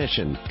free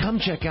admission. Come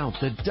check out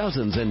the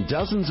dozens and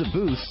dozens of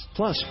booths,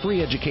 plus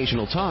free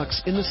educational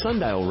talks in the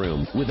Sundial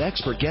Room with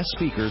expert guest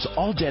speakers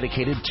all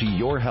dedicated to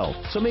your health.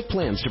 So make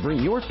plans to bring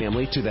your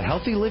family to the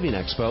Healthy Living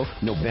Expo,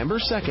 November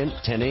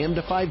 2nd, 10 a.m.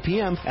 to 5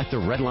 p.m. at the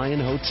Red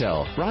Lion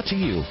Hotel. Brought to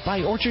you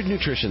by Orchard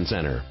Nutrition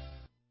Center.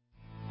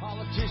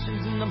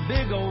 Politicians in the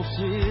big old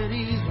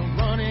cities are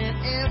running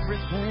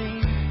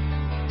everything.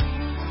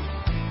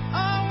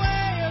 Our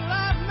way of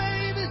life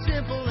may be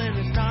simple and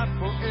it's not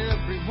for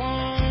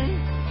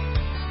everyone.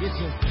 It's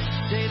a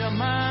state of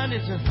mind,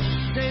 it's a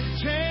state of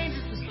change,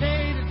 it's the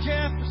state of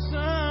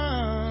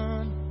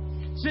Jefferson.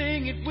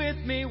 Sing it with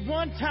me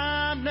one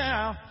time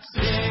now.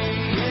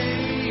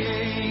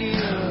 State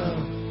of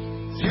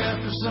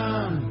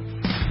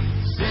Jefferson.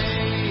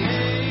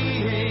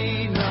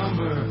 State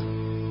number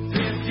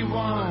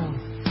 51.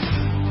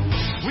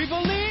 We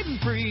believe in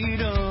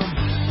freedom,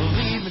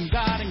 believe in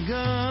God and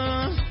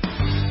guns.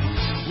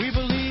 We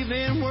believe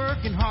in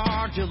working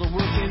hard till the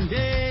working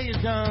day is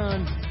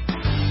done.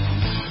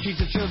 Teach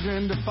the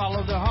children to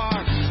follow their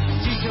heart,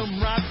 teach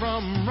them right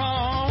from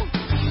wrong.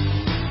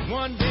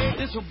 One day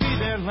this will be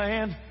their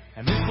land,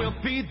 and this will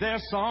be their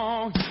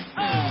song.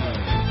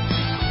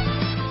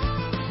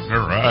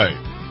 All right.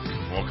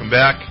 Welcome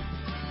back.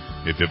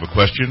 If you have a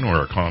question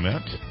or a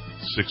comment,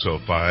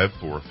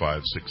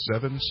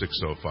 605-4567,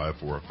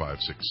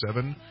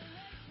 605-4567.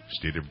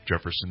 State of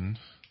Jefferson,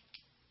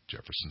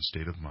 Jefferson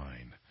State of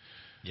Mind.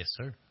 Yes,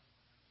 sir.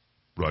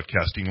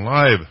 Broadcasting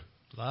live.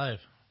 Live.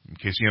 In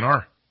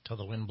KCNR. Till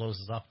the wind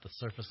blows us off the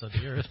surface of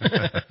the earth.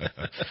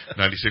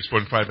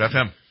 96.5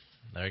 FM.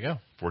 There you go.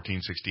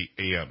 1460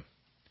 AM.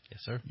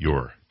 Yes, sir.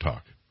 Your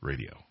talk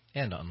radio.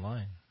 And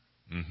online.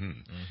 Mm-hmm.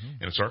 Mm-hmm.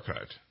 And it's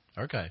archived.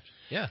 Archived,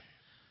 yeah.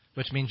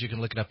 Which means you can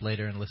look it up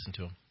later and listen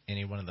to them.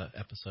 Any one of the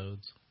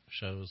episodes,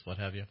 shows, what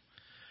have you.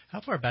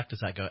 How far back does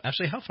that go?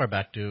 Actually, how far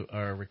back do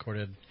our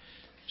recorded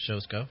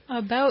shows go?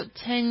 About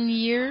 10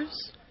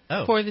 years.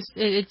 Oh. For this,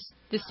 it's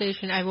the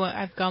station.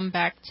 I've gone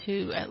back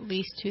to at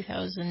least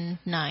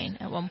 2009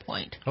 at one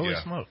point. Holy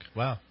smoke!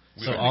 Wow.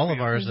 So all of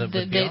ours have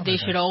they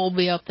should all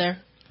be up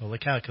there. Holy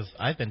cow! Because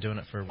I've been doing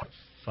it for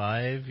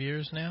 5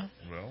 years now.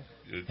 Well,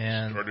 it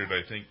started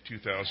I think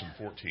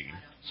 2014,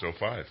 so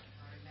 5.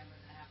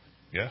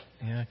 Yeah.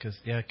 Yeah, because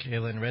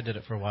Kayla and Red did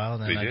it for a while,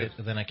 and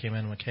then I came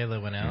in when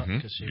Kayla went out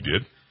because she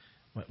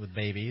went with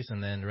babies,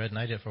 and then Red and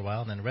I did it for a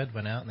while, and then Red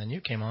went out, and then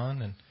you came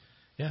on, and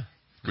yeah.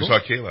 We saw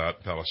Kayla out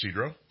in Palo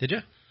Cedro. Did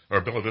you?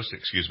 Or Bella Vista,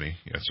 excuse me.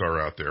 Yeah, saw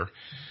her out there.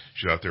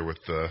 She's out there with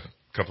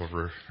couple of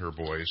her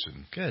boys.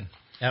 And good.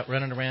 Out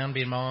running around,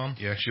 being mom.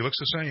 Yeah, she looks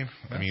the same.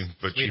 I mean,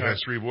 but sweetheart. She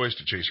has 3 boys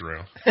to chase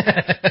around.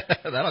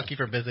 That'll keep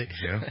her busy.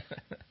 Yeah.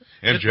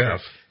 And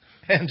Jeff.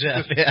 And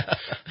Jeff, yeah.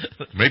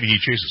 Maybe he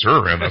chases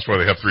her around. That's why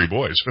they have 3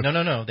 boys.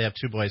 No. They have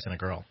 2 boys and a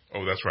girl.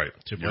 Oh, that's right.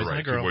 2 boys and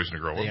a girl. 2 boys and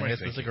a girl. The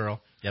youngest is a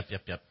girl. Yep.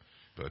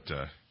 But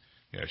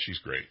yeah, she's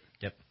great.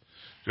 Yep.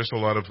 Just a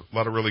lot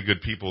of really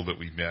good people that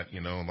we've met.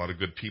 You know, a lot of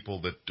good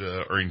people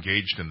that are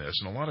engaged in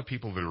this, and a lot of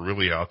people that are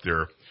really out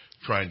there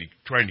trying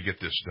to get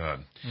this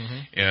done. Mm-hmm.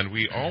 And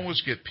we always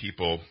get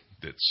people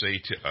that say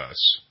to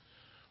us,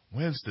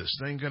 "When's this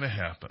thing going to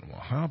happen?"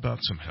 Well, how about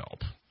some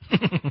help?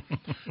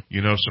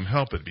 Some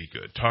help would be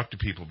good. Talk to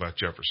people about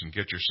Jefferson.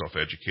 Get yourself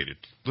educated.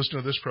 Listen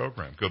to this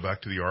program. Go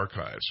back to the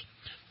archives.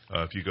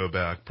 If you go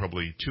back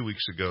probably 2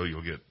 weeks ago,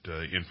 you'll get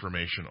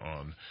information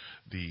on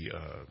the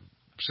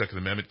Second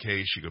Amendment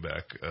case. You go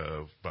back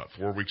about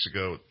 4 weeks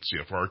ago,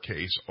 CFR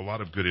case. A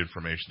lot of good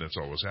information that's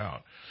always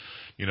out.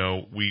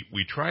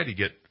 We try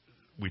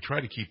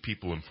to keep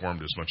people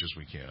informed as much as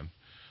we can.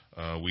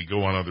 We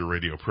go on other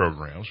radio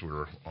programs.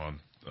 We're on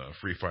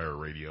Free Fire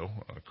Radio.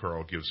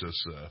 Carl gives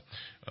us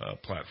a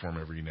platform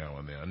every now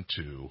and then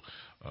to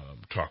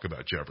talk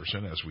about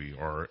Jefferson, as we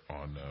are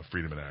on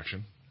Freedom in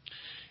Action.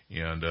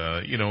 And,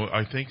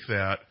 I think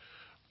that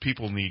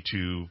people need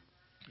to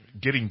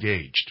get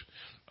engaged.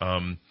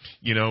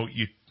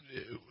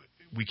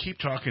 We keep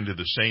talking to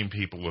the same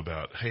people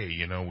about, hey,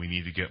 we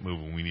need to get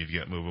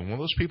moving. Well,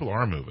 those people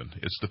are moving.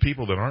 It's the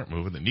people that aren't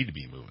moving that need to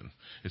be moving.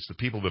 It's the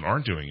people that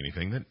aren't doing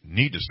anything that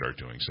need to start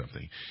doing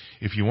something.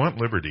 If you want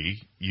liberty,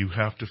 you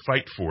have to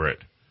fight for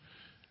it.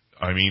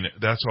 I mean,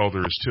 that's all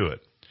there is to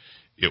it.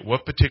 At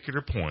what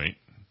particular point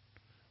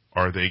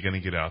are they going to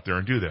get out there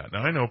and do that? Now,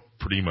 I know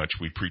pretty much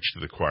we preach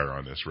to the choir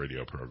on this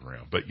radio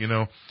program, but,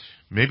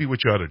 maybe what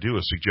you ought to do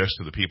is suggest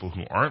to the people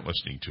who aren't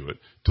listening to it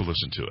to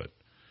listen to it.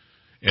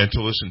 And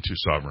to listen to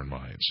Sovereign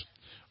Minds.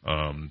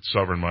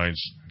 Sovereign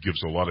Minds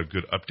gives a lot of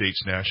good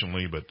updates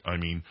nationally, but I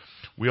mean,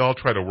 we all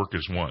try to work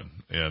as one,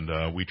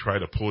 and we try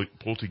to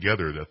pull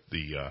together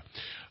the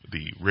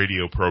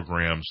radio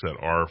programs that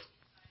are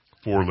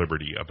for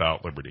liberty,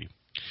 about liberty.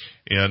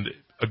 And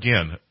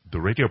again, the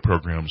radio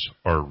programs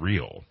are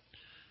real.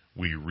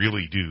 We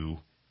really do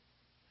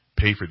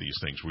pay for these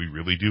things. We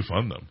really do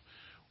fund them,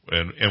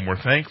 and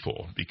we're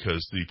thankful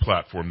because the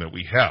platform that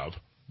we have,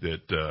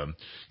 that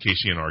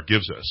KCNR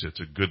gives us. It's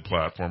a good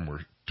platform. We're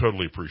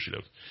totally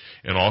appreciative.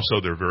 And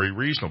also, they're very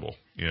reasonable.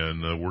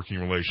 In the working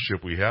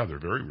relationship we have, they're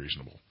very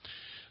reasonable.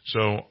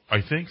 So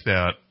I think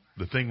that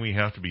the thing we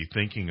have to be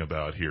thinking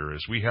about here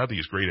is we have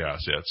these great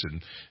assets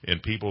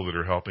and people that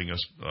are helping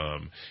us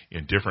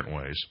in different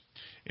ways,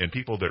 and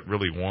people that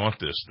really want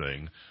this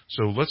thing.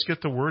 So let's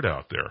get the word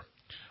out there.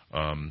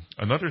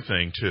 Another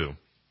thing, too,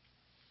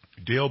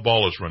 Dale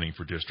Ball is running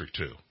for District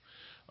 2.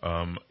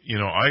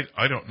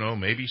 I don't know,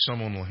 maybe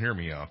someone will hear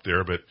me out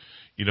there, but,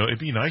 it'd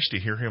be nice to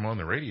hear him on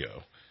the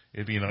radio.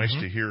 It'd be nice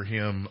to hear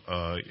him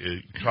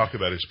talk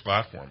about his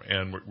platform.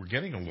 And we're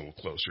getting a little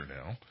closer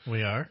now.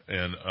 We are.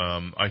 And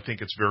I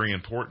think it's very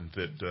important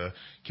that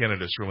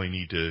candidates really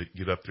need to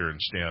get up there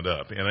and stand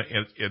up. And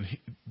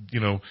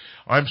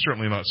I'm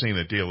certainly not saying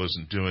that Dale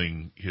isn't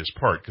doing his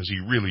part, because he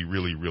really,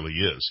 really, really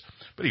is.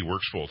 But he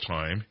works full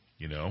time,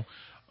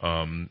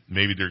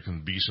 maybe there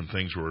can be some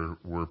things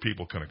where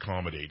people can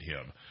accommodate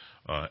him,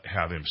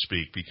 have him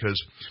speak,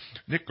 because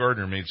Nick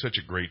Gardner made such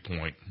a great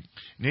point.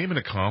 Name an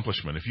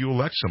accomplishment. If you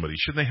elect somebody,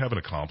 shouldn't they have an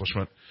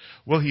accomplishment?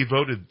 Well, he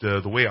voted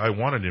the way I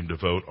wanted him to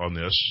vote on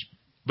this,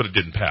 but it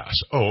didn't pass.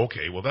 Oh,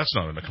 okay. Well, that's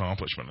not an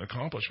accomplishment. An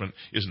accomplishment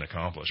is an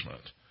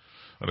accomplishment.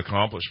 An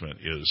accomplishment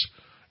is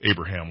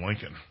Abraham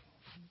Lincoln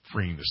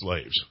freeing the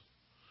slaves.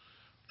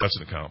 That's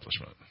an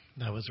accomplishment.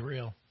 That was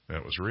real.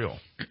 That was real.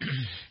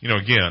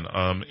 Again,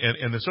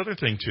 and this other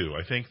thing too,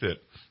 I think that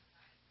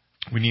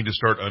we need to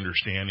start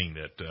understanding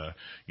that,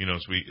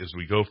 as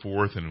we go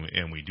forth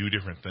and we do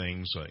different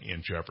things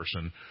in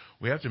Jefferson,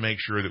 we have to make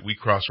sure that we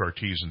cross our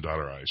T's and dot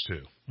our I's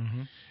too.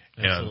 Mm-hmm.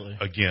 Absolutely.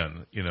 And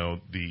again,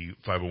 the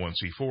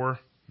 501c4,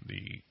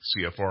 the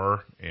CFR,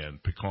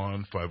 and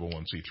Pecan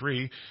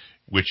 501c3,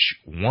 which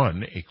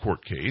won a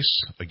court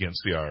case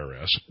against the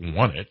IRS,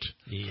 won it.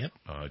 Yep.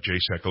 Jay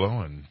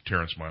Sekulow and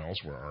Terrence Miles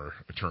were our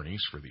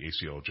attorneys for the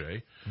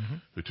ACLJ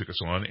who took us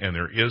on, and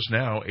there is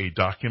now a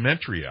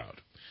documentary out.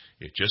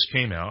 It just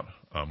came out.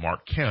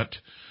 Mark Kent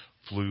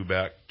flew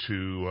back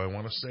to, I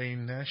want to say,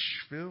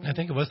 Nashville? I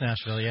think it was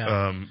Nashville,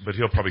 yeah. But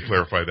he'll probably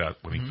clarify that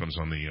when he comes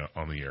on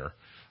the air.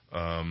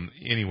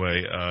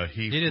 Anyway,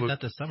 he did that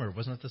this summer.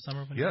 Wasn't it this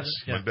summer? When yes,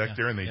 he went back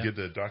there and they did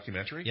the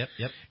documentary.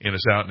 Yep. And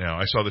it's out now.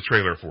 I saw the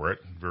trailer for it.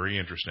 Very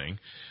interesting.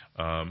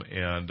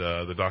 And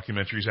the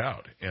documentary's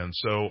out. And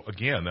so,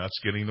 again, that's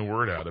getting the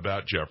word out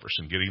about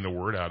Jefferson, getting the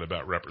word out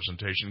about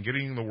representation,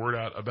 getting the word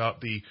out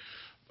about the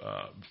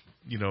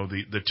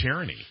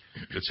tyranny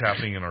that's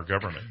happening in our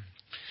government.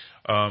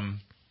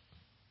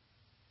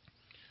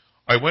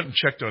 I went and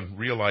checked on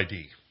Real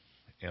ID,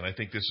 and I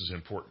think this is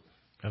important.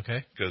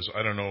 Okay. Because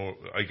I don't know,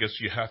 I guess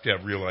you have to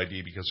have Real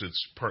ID because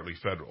it's partly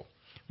federal.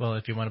 Well,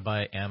 if you want to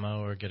buy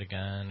ammo or get a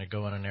gun or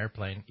go on an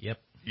airplane,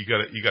 yep. You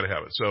got to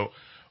have it. So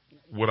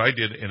what I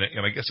did,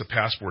 and I guess a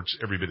passport's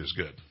every bit as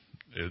good.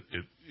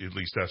 At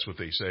least that's what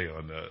they say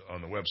on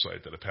the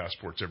website, that a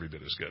passport's every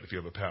bit as good. If you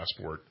have a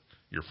passport,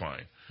 you're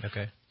fine.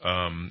 Okay.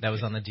 That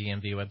was on the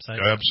DMV website?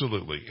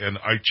 Absolutely. And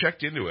I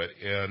checked into it,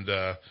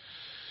 and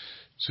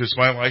since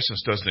my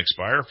license doesn't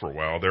expire for a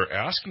while, they're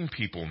asking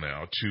people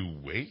now to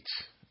wait.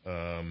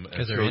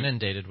 Because they're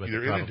inundated with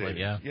it, probably,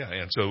 yeah. Yeah,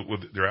 and so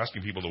they're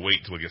asking people to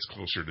wait until it gets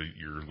closer to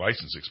your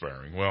license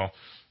expiring. Well,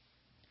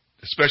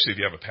 especially if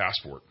you have a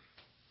passport,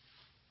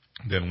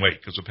 then wait,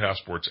 because a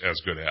passport's as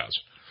good as.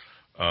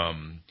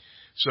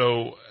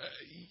 So,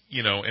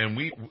 and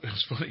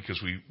it's funny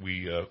because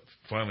we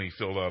finally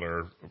filled out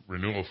our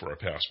renewal for our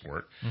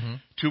passport. Mm-hmm.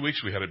 2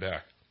 weeks we had it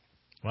back.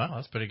 Wow,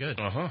 that's pretty good.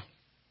 Uh-huh.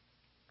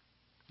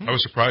 I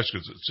was surprised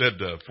because it said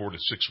 4 to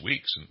 6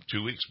 weeks, and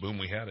 2 weeks, boom,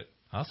 we had it.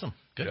 Awesome.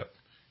 Good. Yep.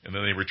 And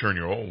then they return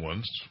your old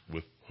ones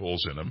with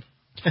holes in them.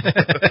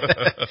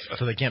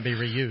 So they can't be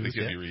reused. They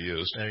can't be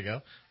reused. There you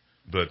go.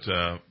 But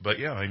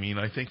yeah, I mean,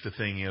 I think the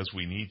thing is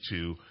we need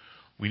to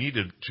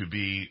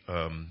be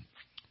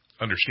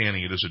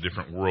understanding it is a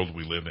different world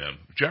we live in.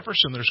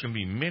 Jefferson, there's going to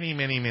be many,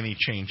 many, many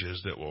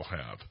changes that we'll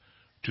have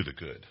to the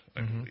good,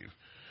 I believe.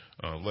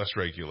 Less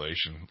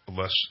regulation,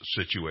 less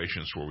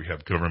situations where we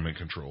have government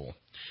control.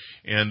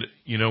 And,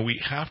 we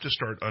have to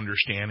start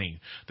understanding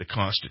the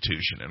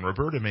Constitution. And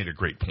Roberta made a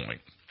great point.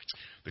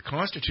 The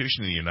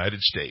Constitution of the United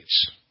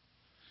States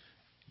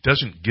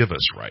doesn't give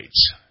us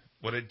rights.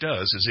 What it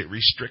does is it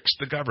restricts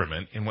the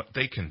government in what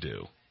they can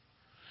do.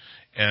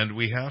 And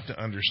we have to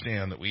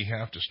understand that we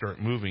have to start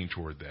moving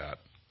toward that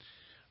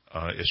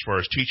as far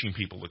as teaching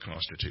people the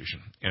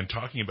Constitution. And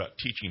talking about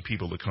teaching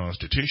people the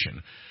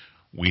Constitution,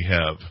 we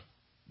have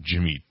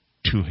Jimmy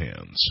Two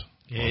Hands.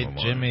 Hey,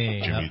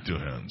 Jimmy. Jimmy Two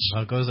Hands.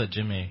 How goes it,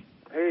 Jimmy?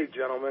 Hey,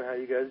 gentlemen. How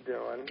you guys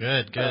doing?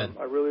 Good.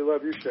 I really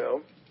love your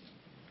show.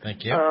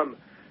 Thank you. I'm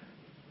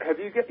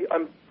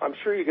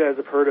sure you guys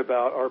have heard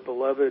about our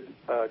beloved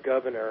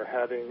governor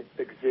having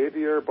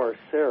Xavier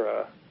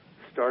Becerra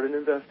start an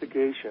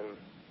investigation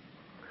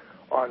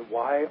on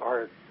why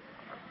our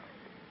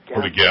gas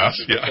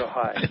prices are so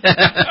high.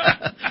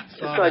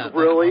 It's like,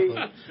 really?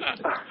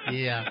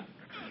 Yeah.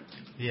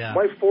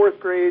 My fourth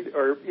grade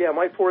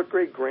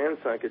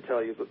grandson could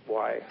tell you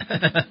why.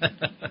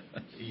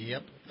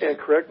 Yep. And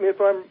correct me if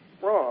I'm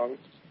wrong,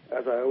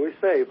 as I always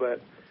say,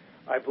 but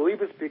I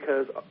believe it's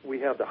because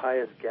we have the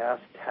highest gas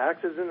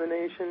taxes in the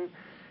nation,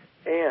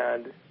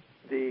 and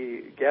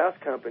the gas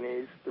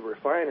companies, the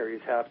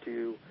refineries, have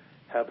to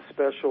have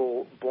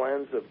special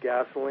blends of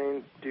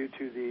gasoline due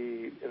to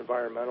the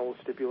environmental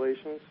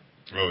stipulations.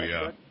 Oh,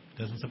 yeah.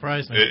 Doesn't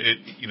surprise me.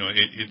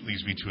 It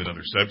leads me to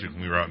another subject.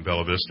 When we were out in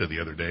Bella Vista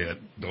the other day at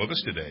Bella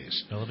Vista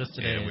Days.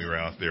 And we were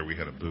out there. We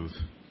had a booth,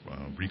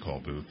 recall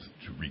booth,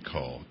 to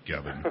recall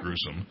Gavin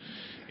Gruesome.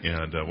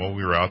 And while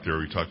we were out there,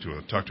 we talked to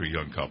a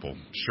young couple,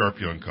 sharp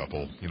young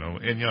couple,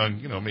 and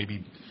young,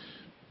 maybe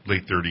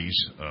late 30s,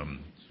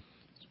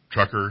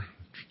 trucker,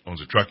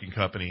 owns a trucking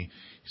company.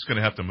 He's going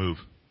to have to move.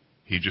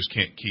 He just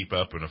can't keep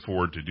up and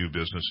afford to do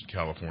business in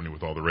California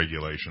with all the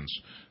regulations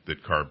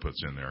that CARB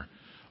puts in there.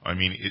 I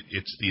mean,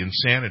 it's the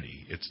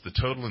insanity. It's the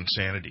total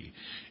insanity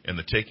and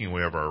the taking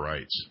away of our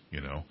rights,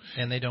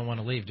 And they don't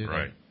want to leave, do they?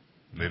 Right.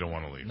 They don't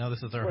want to leave. No,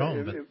 this is their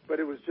home. But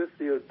it was just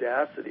the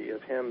audacity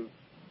of him,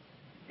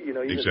 even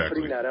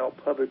putting that out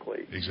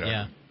publicly. Exactly.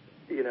 Yeah.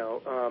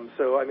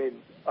 So, I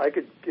mean, I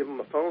could give him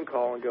a phone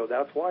call and go,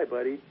 that's why,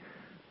 buddy.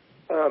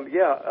 I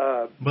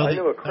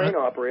know a crane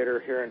operator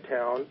here in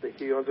town.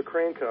 He owns a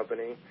crane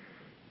company.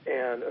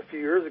 And a few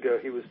years ago,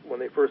 when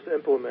they first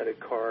implemented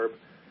CARB,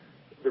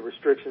 the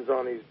restrictions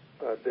on these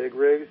big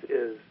rigs,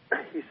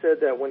 he said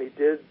that when he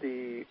did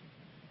the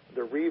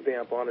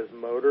revamp on his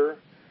motor,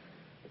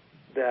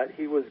 that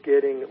he was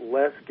getting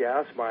less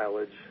gas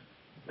mileage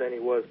than he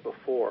was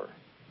before.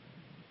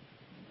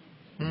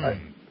 I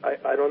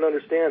don't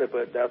understand it,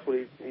 but that's what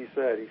he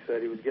said. He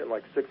said he was getting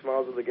like 6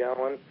 miles to the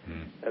gallon,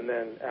 and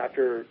then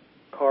after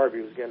CARB,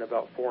 he was getting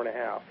about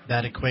 4.5.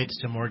 That equates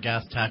to more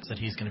gas tax that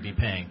he's going to be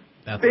paying.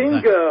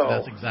 Bingo!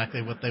 That's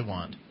exactly what they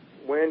want.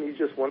 When you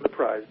just won the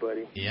prize,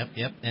 buddy. Yep.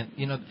 And,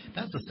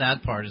 that's the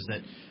sad part is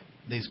that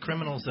these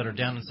criminals that are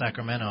down in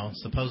Sacramento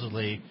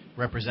supposedly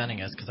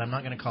representing us, because I'm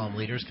not going to call them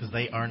leaders because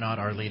they are not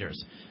our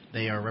leaders.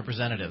 They are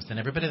representatives. And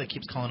everybody that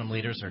keeps calling them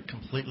leaders are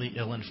completely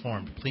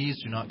ill-informed. Please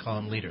do not call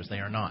them leaders. They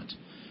are not.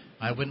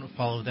 I wouldn't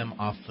follow them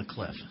off the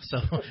cliff. So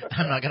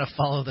I'm not going to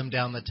follow them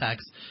down the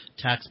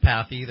tax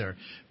path either.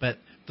 But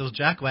those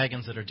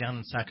jackwagons that are down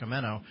in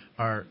Sacramento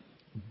are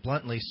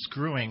bluntly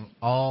screwing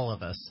all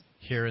of us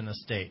here in the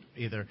state,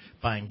 either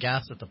buying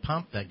gas at the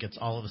pump that gets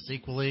all of us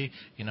equally,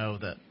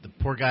 the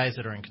poor guys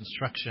that are in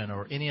construction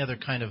or any other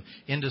kind of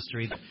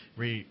industry that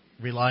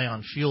rely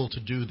on fuel to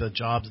do the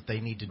jobs that they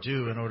need to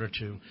do in order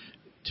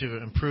to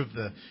improve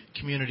the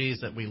communities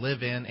that we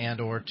live in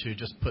and or to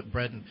just put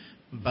bread and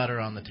butter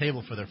on the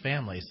table for their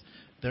families.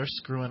 They're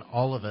screwing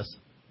all of us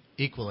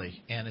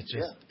equally, and it's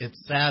just it's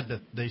sad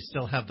that they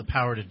still have the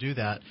power to do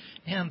that,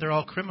 and they're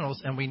all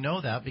criminals, and we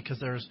know that because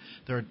there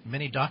are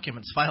many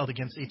documents filed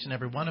against each and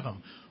every one of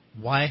them.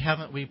 Why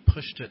haven't we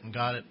pushed it and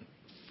gone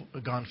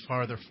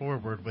farther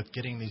forward with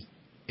getting these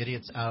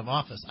idiots out of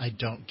office? I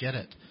don't get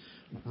it.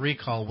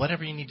 Recall,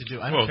 whatever you need to do.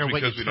 I don't care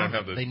what you term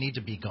it. They need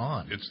to be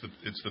gone. It's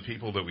the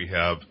people that we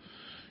have,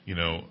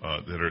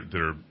 that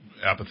are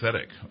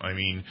apathetic. I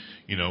mean,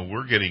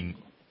 we're getting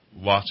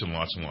lots and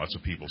lots and lots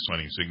of people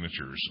signing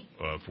signatures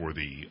for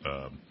the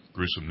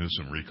gruesome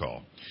Newsom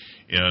recall.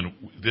 And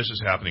this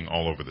is happening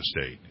all over the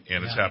state,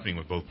 and it's happening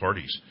with both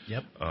parties.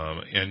 Yep.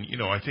 And,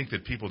 I think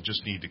that people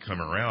just need to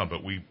come around,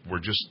 but we're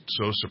just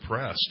so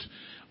suppressed.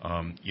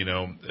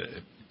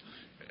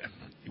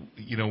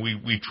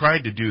 We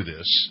tried to do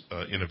this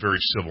in a very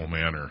civil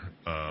manner,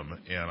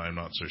 and I'm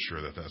not so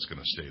sure that that's going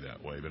to stay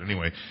that way. But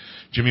anyway,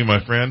 Jimmy,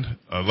 my friend,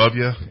 I love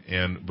you,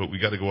 but we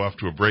got to go off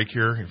to a break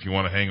here. If you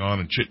want to hang on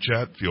and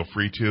chit-chat, feel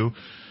free to,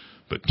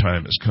 but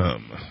time has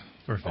come.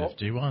 For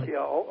 51.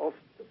 I'll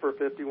for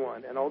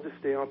 51, and I'll just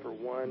stay on for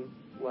one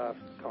last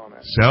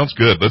comment. Sounds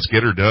good. Let's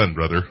get her done,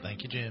 brother.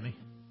 Thank you, Jimmy.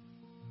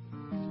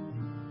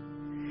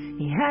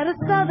 He had a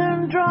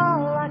southern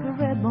drawl like a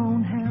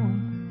red-bone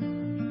hound,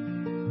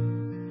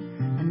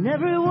 and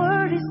every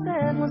word he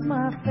said was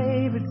my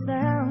favorite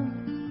sound.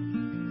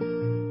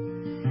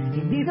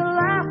 He'd be the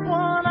last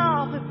one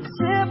off if the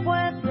ship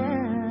went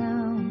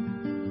down.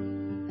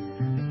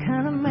 The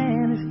kind of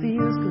man who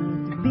feels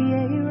good to be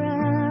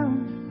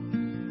around.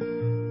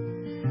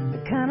 The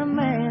kind of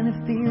man who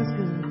feels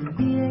good to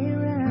be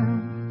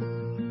around.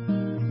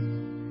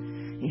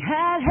 He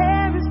had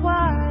hair as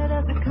white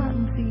as a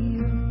cotton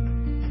field,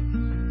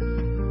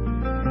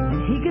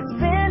 and he could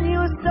spin you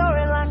a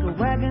story like a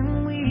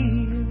wagon wheel.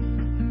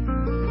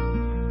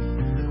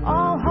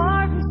 All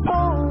heart and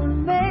soul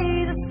and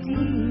made of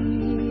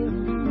steel.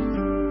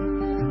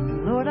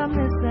 Lord, I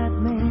miss that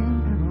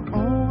man, and I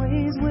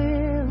always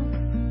will.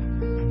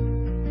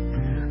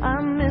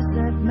 I miss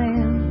that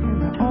man,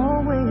 and I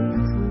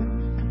always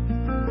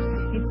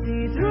will. He'd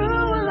see through a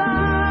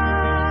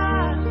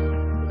lie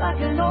like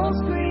an old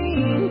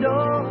screen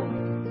door.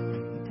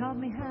 He taught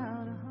me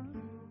how to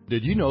hunt.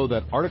 Did you know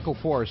that Article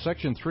 4,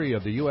 Section 3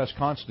 of the U.S.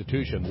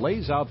 Constitution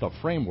lays out the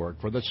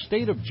framework for the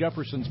state of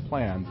Jefferson's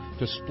plan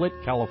to split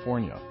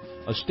California?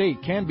 A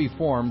state can be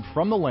formed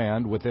from the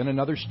land within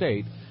another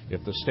state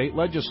if the state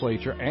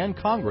legislature and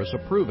Congress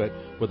approve it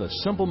with a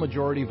simple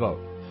majority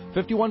vote.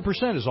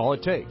 51% is all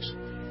it takes.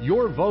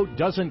 Your vote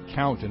doesn't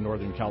count in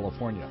Northern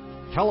California.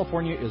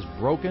 California is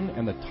broken,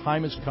 and the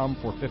time has come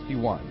for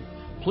 51.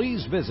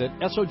 Please visit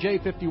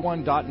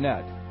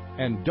SOJ51.net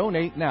and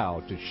donate now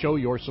to show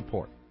your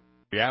support.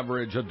 The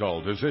average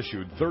adult is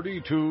issued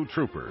 32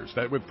 troopers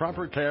that with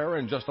proper care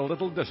and just a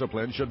little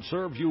discipline should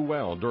serve you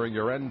well during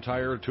your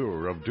entire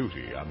tour of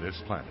duty on this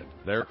planet.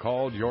 They're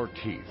called your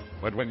teeth.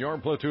 But when your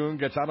platoon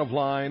gets out of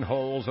line,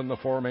 holes in the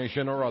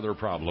formation, or other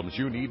problems,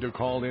 you need to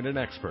call in an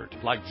expert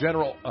like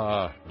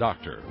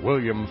Dr.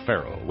 William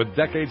Farrell, with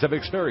decades of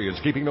experience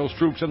keeping those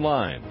troops in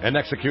line and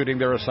executing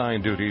their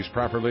assigned duties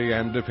properly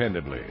and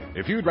dependably.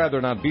 If you'd rather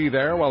not be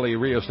there while he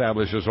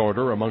reestablishes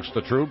order amongst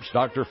the troops,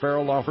 Dr.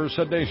 Farrell offers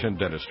sedation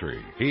dentistry.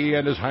 He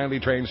and his highly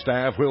trained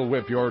staff will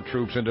whip your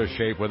troops into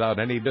shape without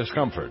any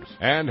discomfort.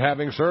 And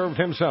having served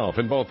himself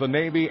in both the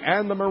Navy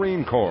and the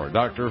Marine Corps,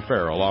 Dr.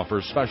 Farrell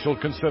offers special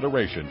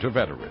consideration to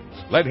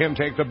veterans. Let him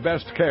take the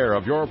best care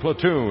of your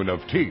platoon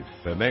of teeth,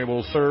 and they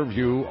will serve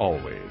you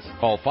always.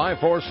 Call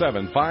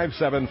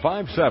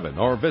 547-5757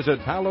 or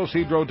visit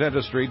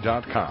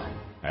palosidrodentistry.com.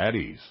 At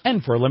ease.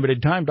 And for a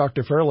limited time,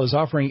 Dr. Farrell is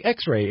offering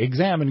x-ray,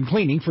 exam, and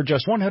cleaning for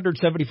just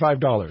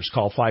 $175.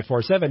 Call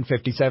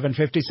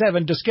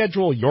 547-5757 to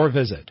schedule your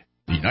visit.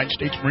 The United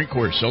States Marine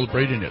Corps is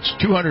celebrating its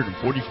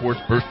 244th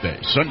birthday,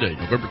 Sunday,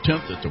 November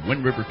 10th at the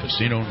Wind River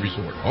Casino and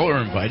Resort. All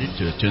are invited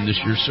to attend this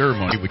year's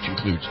ceremony, which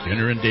includes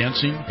dinner and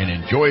dancing, and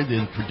enjoy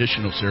the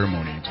traditional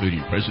ceremony,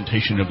 including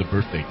presentation of the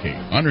birthday cake,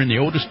 honoring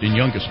the oldest and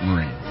youngest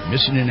Marine,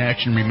 missing in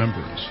action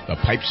remembrance, the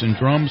pipes and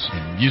drums,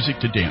 and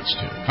music to dance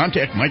to.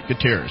 Contact Mike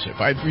Gutierrez at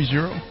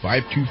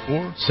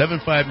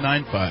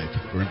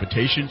 530-524-7595 for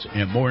invitations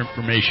and more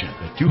information.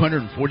 The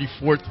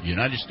 244th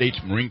United States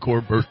Marine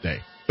Corps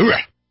birthday.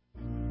 Hoorah!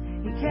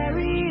 He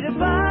carried a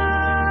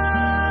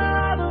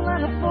Bible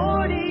and a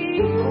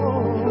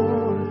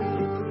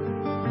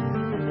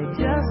 44, and they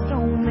just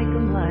don't make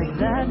them like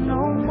that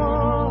no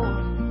more.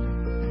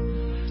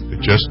 They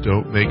just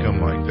don't make them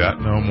like that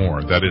no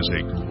more. That is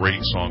a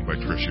great song by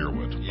Trish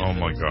Yearwood. Oh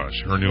my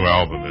gosh, her new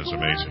album is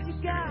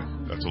amazing.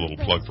 Anyway, that's a little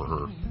plug for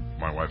her.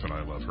 My wife and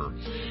I love her.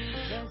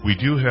 We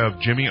do have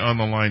Jimmy on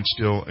the line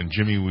still, and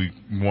Jimmy, we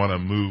want to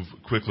move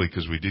quickly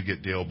because we did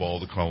get Dale Ball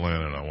to call in,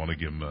 and I want to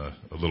give him a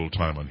little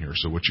time on here.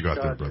 So what you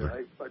got there,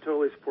 brother? I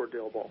totally support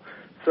Dale Ball.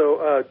 So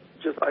I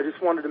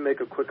just wanted to make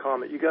a quick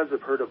comment. You guys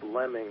have heard of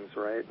lemmings,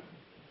 right?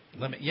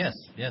 Yes.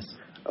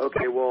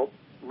 Okay, well,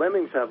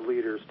 lemmings have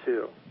leaders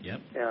too. Yep.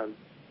 And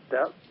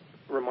that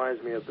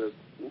reminds me of the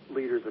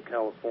leaders of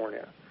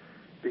California,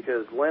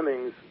 because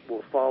lemmings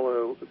will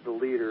follow the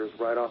leaders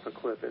right off a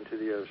cliff into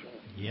the ocean.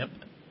 Yep.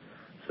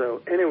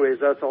 So, anyways,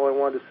 that's all I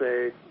wanted to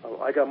say.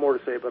 I got more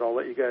to say, but I'll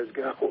let you guys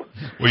go.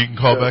 Well, you can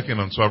call back in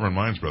on Sovereign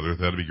Minds, brother.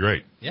 That'd be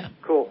great. Yeah.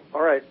 Cool.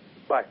 All right.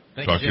 Bye.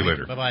 Talk to you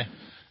later. Bye-bye.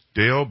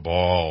 Dale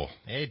Ball.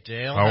 Hey,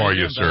 Dale. How are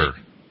you, sir?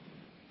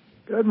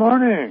 Good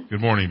morning.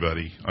 Good morning,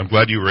 buddy. I'm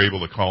glad you were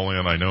able to call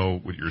in. I know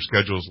what your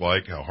schedule's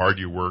like, how hard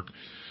you work.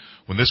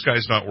 When this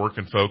guy's not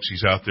working, folks,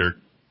 he's out there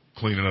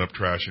cleaning up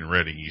trash in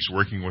Reading. He's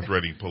working with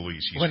Reading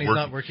Police. When he's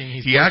not working,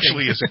 he's He working.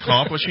 Actually is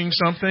accomplishing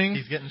something.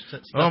 He's getting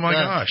stuff Oh, my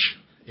done. gosh.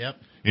 Yep.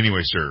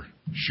 Anyway, sir,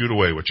 shoot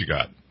away what you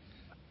got.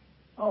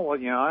 Oh, well,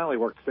 I only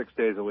worked 6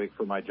 days a week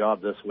for my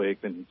job this week,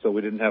 and so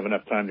we didn't have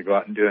enough time to go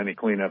out and do any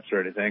cleanups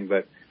or anything,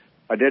 but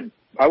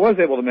I was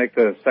able to make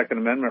the Second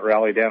Amendment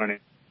rally down in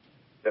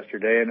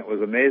yesterday, and it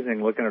was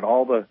amazing looking at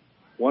all the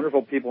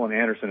wonderful people in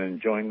Anderson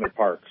enjoying their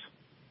parks.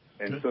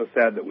 And so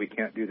sad that we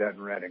can't do that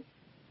in Reading.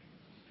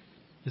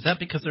 Is that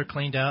because they're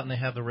cleaned out and they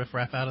have the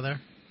riffraff out of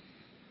there?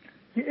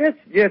 It's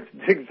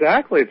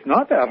exactly. It's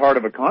not that hard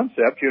of a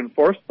concept. You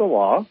enforce the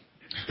law.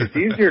 It's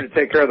easier to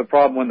take care of the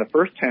problem when the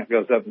first tent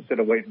goes up instead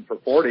of waiting for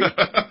 40.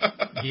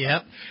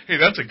 Yep. Hey,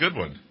 that's a good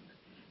one.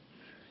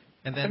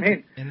 And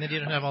then and then you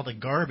don't have all the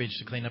garbage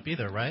to clean up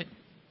either, right?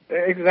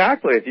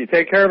 Exactly. If you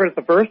take care of it at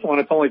the first one,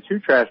 it's only 2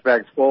 trash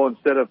bags full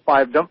instead of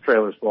 5 dump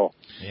trailers full.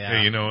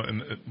 Yeah. Hey,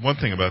 and one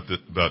thing about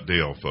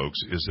Dale, folks,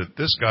 is that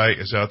this guy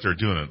is out there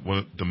doing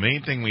it. The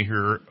main thing we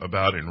hear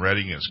about in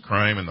Reading is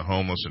crime and the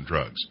homeless and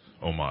drugs.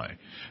 Oh, my.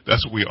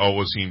 That's what we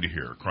always seem to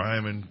hear,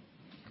 crime and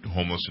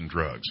homeless and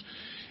drugs.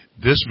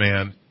 This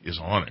man is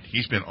on it.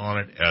 He's been on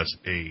it as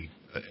a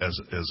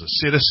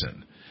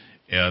citizen.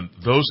 And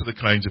those are the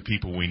kinds of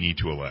people we need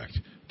to elect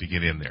to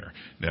get in there.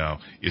 Now,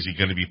 is he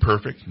going to be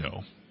perfect?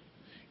 No.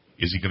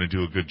 Is he going to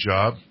do a good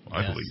job?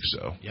 I believe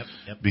so. Yep.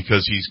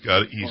 Because he's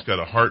got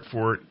a heart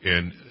for it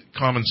and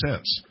common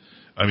sense.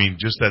 I mean,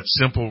 just that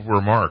simple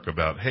remark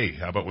about, hey,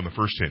 how about when the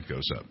first tent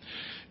goes up?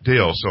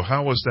 Dale, so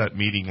how was that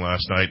meeting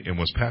last night, and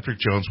was Patrick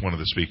Jones one of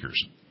the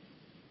speakers?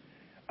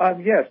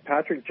 Yes,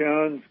 Patrick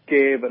Jones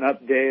gave an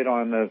update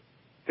on the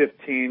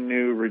 15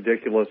 new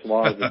ridiculous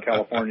laws that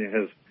California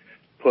has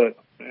put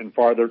and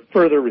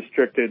further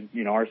restricted,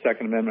 our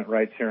Second Amendment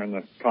rights here in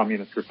the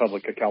Communist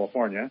Republic of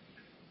California.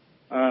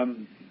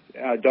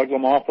 Doug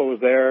LaMalfa was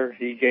there.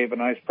 He gave a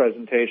nice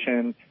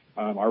presentation.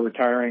 Our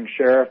retiring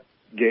sheriff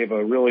gave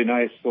a really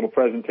nice little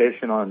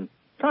presentation on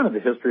kind of the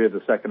history of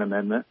the Second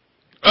Amendment.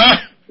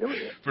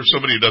 For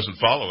somebody who doesn't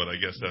follow it, I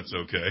guess that's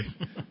okay.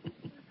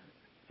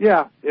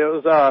 Yeah, it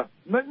was.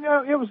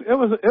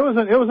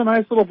 It was a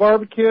nice little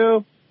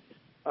barbecue.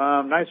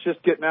 Nice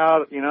just getting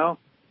out,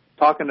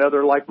 talking to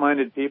other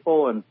like-minded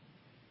people and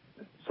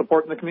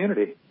supporting the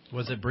community.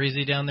 Was it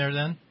breezy down there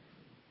then?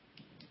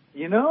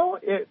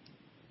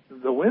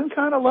 The wind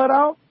kind of let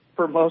out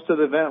for most of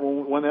the event.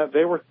 When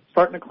they were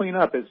starting to clean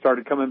up, it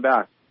started coming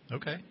back.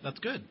 Okay, that's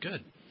good.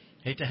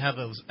 Hate to have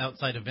those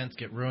outside events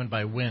get ruined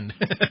by wind,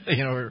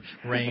 or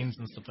rains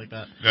and stuff like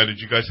that. Now, did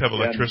you guys have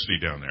electricity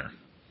down there?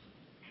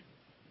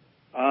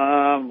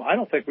 I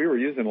don't think we were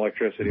using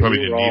electricity. Probably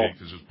didn't need it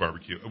because it was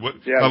barbecue.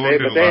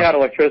 They had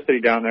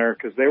electricity down there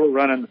because they were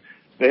running.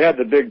 They had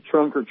the big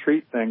trunk or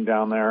treat thing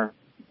down there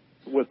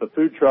with the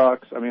food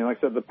trucks. I mean, like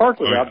I said, the park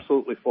was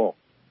absolutely full.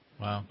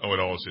 Wow. Oh, it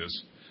always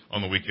is.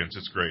 On the weekends,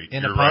 it's great.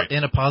 You're right.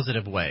 In a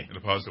positive way. In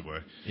a positive way.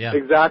 Yeah.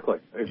 Exactly.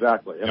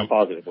 In a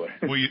positive way.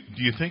 Well,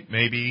 do you think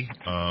maybe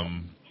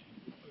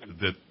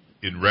that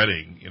in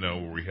Reading,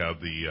 where we have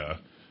the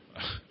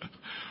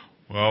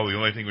the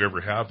only thing we ever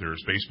have there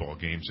is baseball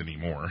games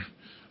anymore.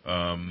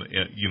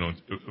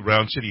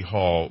 Around City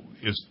Hall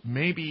is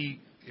maybe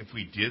if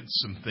we did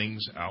some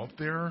things out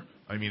there.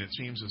 I mean, it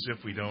seems as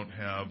if we don't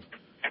have.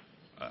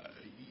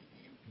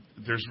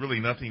 There's really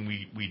nothing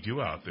we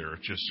do out there.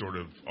 It's just sort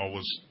of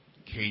always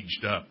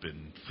caged up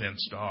and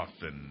fenced off,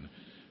 and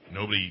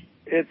nobody.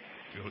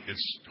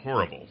 It's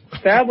horrible.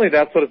 Sadly,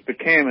 that's what it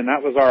became, and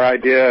that was our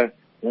idea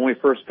when we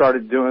first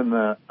started doing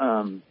the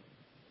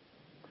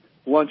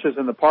lunches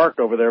in the park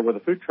over there where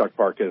the food truck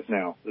park is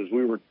now. Is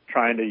we were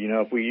trying to,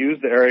 if we use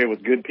the area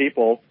with good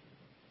people,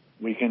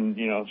 we can,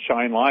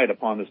 shine light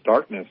upon this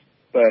darkness.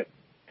 But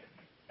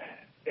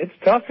it's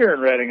tough here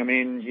in Reading. I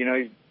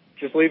mean,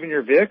 just leaving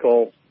your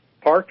vehicle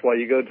parked while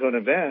you go to an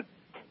event,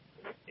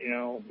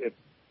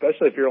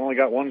 especially if you only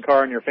got one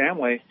car in your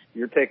family,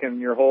 you're taking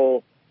your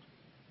whole,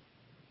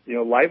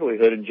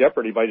 livelihood in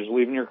jeopardy by just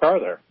leaving your car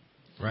there.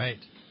 Right.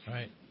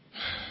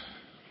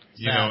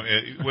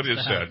 What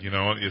is sad,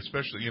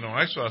 especially,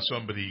 I saw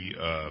somebody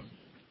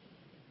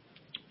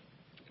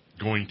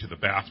going to the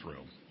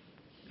bathroom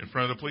in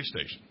front of the police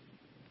station.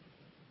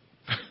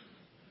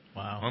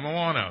 Wow. On the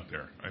lawn out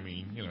there. I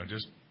mean,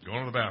 just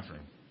going to the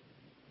bathroom.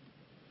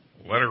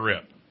 Let her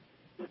rip.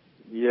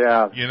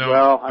 Yeah.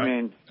 I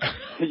mean,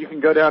 you can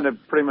go down to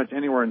pretty much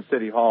anywhere in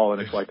City Hall,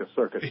 and it's like a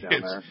circus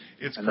down there.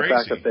 It's and crazy. The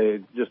fact that they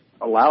just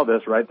allow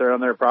this right there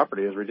on their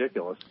property is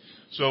ridiculous.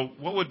 So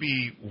what would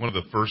be one of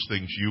the first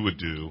things you would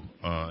do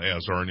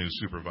as our new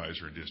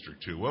supervisor in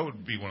District 2? What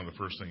would be one of the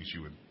first things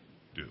you would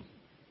do?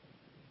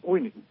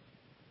 We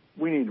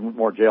need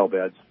more jail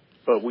beds,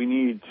 but we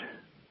need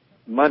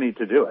money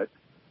to do it.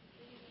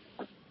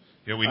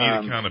 Yeah, we need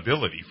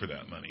accountability for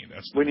that money.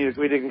 We need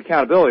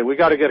accountability. We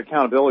got to get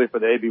accountability for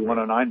the AB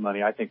 109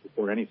 money, I think,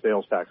 before any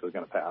sales tax is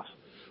going to pass.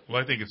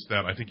 Well, I think it's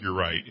that. I think you're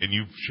right, and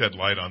you've shed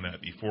light on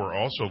that before.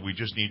 Also, we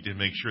just need to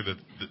make sure that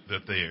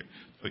they,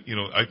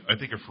 I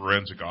think a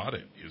forensic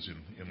audit is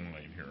in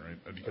line here.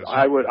 Right? Because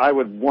I would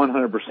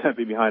 100%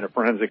 be behind a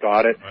forensic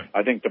audit. Right.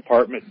 I think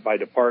department by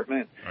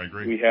department, I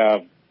agree. We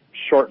have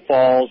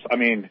shortfalls. I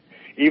mean,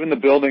 even the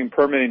building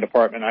permitting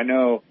department, I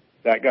know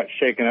that got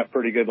shaken up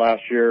pretty good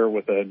last year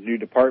with a new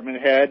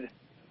department head,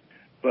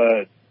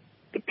 but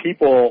the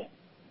people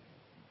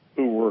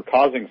who were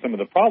causing some of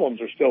the problems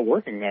are still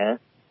working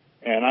there.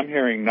 And I'm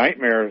hearing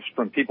nightmares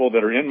from people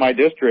that are in my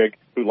district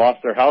who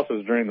lost their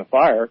houses during the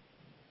fire,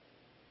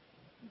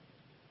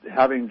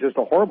 having just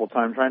a horrible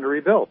time trying to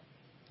rebuild.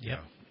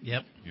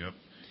 Yep.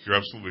 You're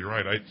absolutely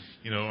right.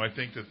 I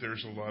think that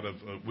there's a lot of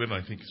Wynn.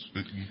 I think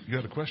you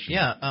had a question.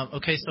 Yeah.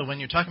 Okay. So when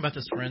you're talking about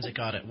this forensic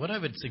audit, what I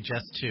would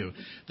suggest too,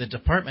 the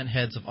department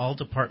heads of all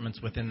departments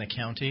within the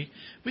county,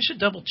 we should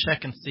double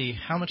check and see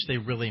how much they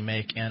really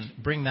make and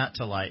bring that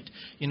to light.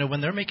 When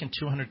they're making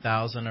 $200,000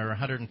 or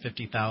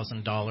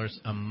 $150,000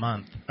 a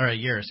month or a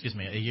year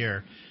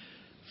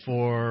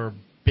for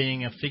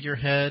being a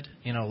figurehead,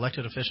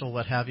 elected official,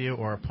 what have you,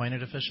 or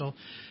appointed official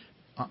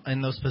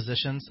in those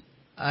positions.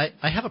 I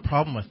have a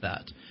problem with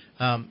that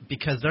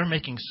because they're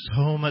making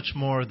so much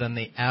more than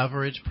the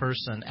average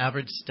person,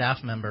 average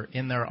staff member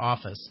in their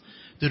office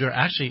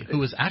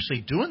who is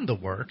actually doing the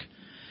work.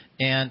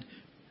 And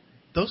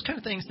those kind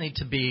of things need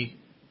to be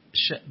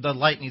the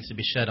light needs to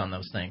be shed on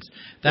those things.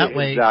 That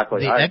way,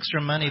 the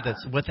extra money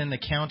that's within the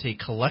county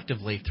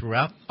collectively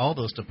throughout all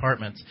those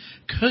departments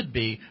could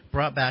be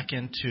brought back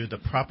into the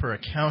proper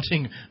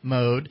accounting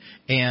mode,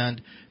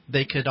 and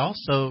they could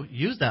also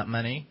use that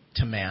money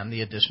to man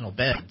the additional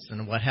beds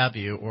and what have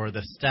you, or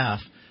the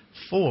staff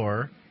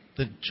for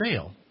the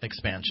jail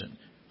expansion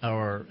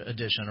or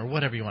addition or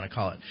whatever you want to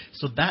call it.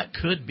 So that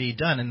could be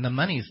done, and the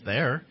money's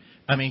there.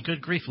 I mean,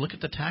 good grief, look at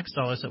the tax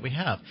dollars that we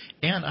have.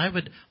 And I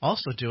would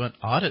also do an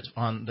audit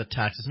on the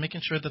taxes,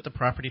 making sure that the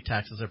property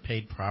taxes are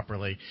paid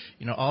properly,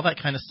 all that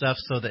kind of stuff,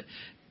 so that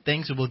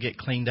things will get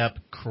cleaned up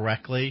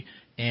correctly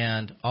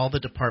and all the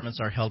departments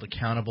are held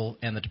accountable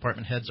and the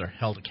department heads are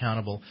held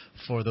accountable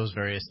for those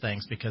various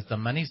things, because the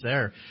money's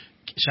there.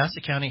 Shasta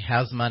County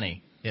has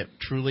money. It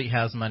truly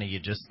has money. You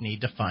just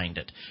need to find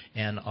it.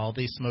 And all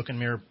these smoke and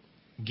mirror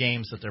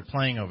games that they're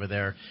playing over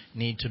there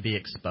need to be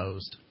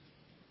exposed.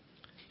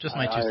 Just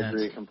my 2 cents. I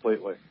agree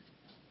completely.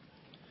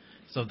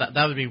 So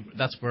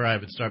that's where I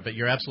would start. But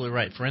you're absolutely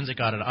right. Forensic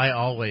audit. I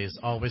always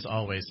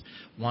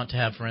want to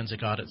have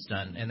forensic audits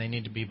done, and they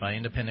need to be by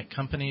independent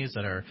companies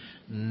that are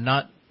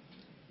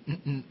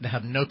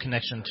have no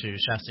connection to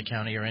Shasta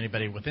County or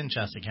anybody within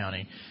Shasta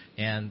County,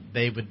 and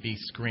they would be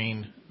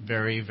screened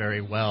very,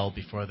 very well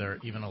before they're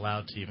even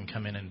allowed to even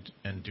come in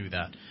and do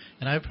that.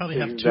 And I would probably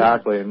have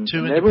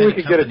two maybe we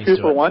could get a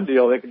 2-for-1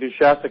 deal. They could do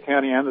Shasta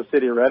County and the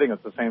city of Redding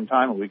at the same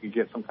time, and we could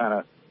get some kind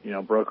of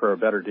broker a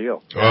better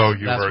deal. Oh,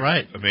 that's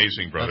right.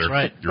 Amazing, brother. That's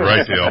right. You're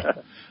right,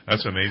 Dale.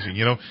 That's amazing.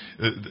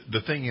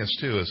 The thing is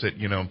too is that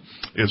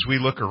as we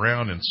look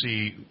around and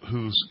see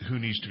who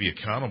needs to be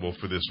accountable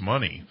for this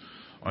money.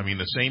 I mean,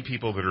 the same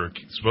people that are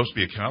supposed to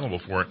be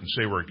accountable for it and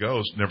say where it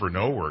goes never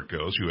know where it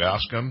goes. You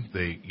ask them,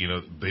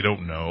 they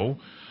don't know.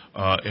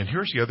 And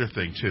here's the other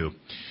thing too.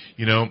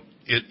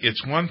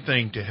 It's one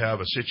thing to have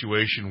a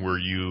situation where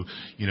you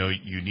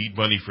need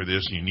money for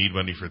this and you need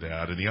money for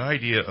that, and the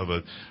idea of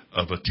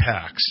a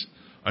tax.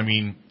 I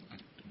mean,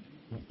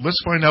 let's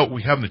find out what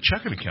we have in the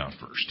checking account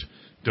first,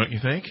 don't you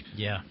think?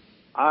 Yeah.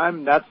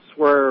 That's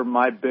where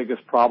my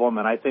biggest problem,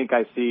 and I think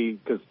I see,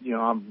 because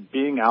I'm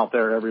being out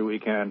there every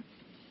weekend,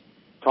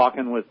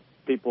 talking with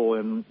people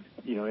in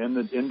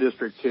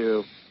District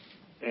 2,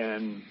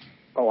 and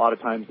a lot of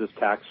times this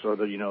tax or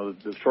the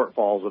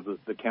shortfalls of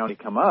the county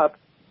come up,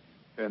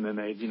 and then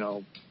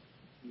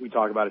we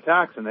talk about a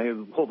tax, and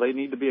they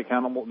need to be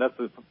accountable. That's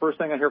the first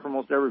thing I hear from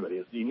most everybody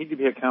is you need to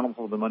be accountable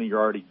for the money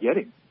you're already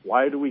getting.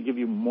 Why do we give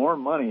you more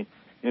money?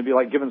 It'd be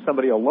like giving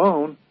somebody a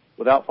loan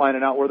without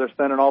finding out where they're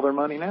spending all their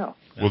money now.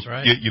 That's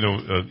right.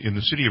 In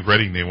the city of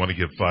Redding, they want to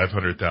give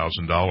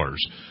 $500,000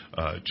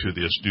 to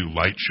this new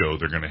light show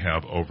they're going to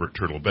have over at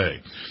Turtle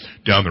Bay.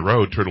 Down the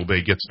road, Turtle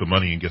Bay gets the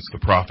money and gets the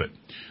profit.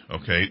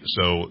 Okay,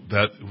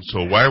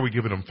 so why are we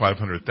giving them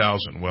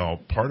 $500,000? Well,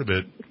 part of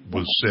it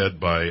was said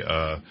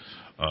by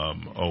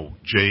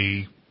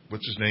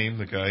what's his name?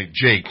 The guy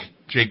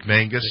Jake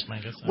Mangus.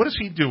 What is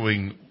he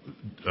doing?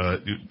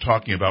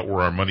 Talking about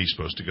where our money's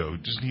supposed to go.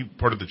 Isn't he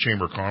part of the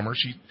Chamber of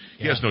Commerce?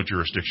 He has no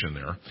jurisdiction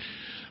there.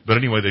 But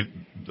anyway,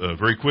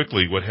 very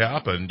quickly, what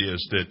happened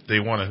is that they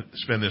want to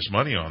spend this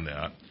money on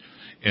that,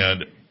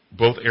 and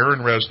both Aaron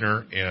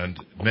Resner and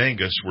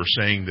Mangus were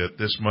saying that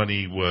this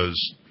money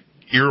was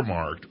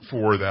earmarked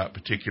for that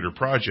particular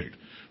project,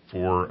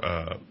 for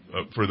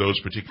those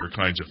particular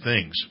kinds of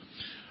things.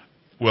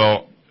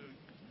 Well,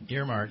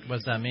 Earmarked. What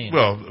does that mean?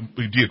 Well,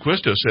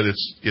 D'Acquisto said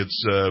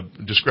it's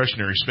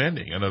discretionary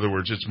spending. In other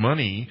words, it's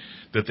money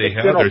that they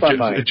have. General fund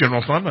money. It's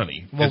general fund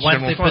money. Well, it's why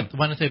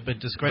don't they put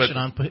discretion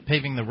on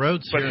paving the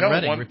roads here in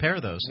Reading? Repair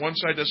those. One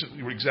side doesn't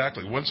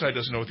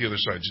know what the other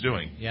side's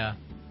doing. Yeah.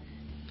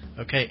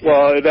 Okay.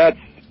 Well, that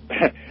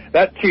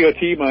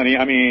TOT money.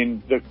 I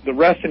mean, the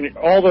rest in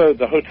all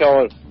the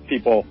hotel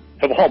people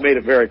have all made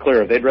it very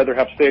clear. They'd rather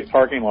have safe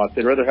parking lots.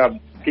 They'd rather have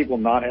people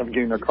not have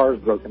getting their cars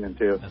broken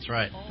into. That's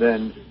right.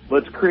 Then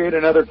let's create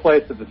another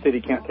place that the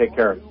city can't take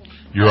care of.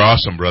 You're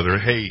awesome, brother.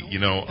 Hey,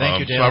 Thank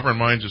you, Dale. Sovereign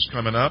Minds is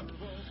coming up.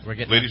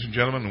 Ladies and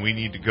gentlemen, we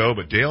need to go.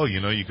 But Dale,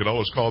 you could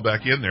always call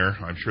back in there.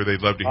 I'm sure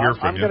they'd love to hear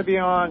from you. I'm going to be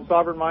on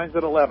Sovereign Minds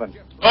at 11.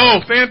 Oh,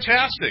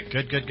 fantastic.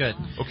 Good.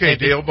 Okay,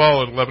 Dale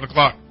Ball at 11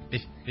 o'clock.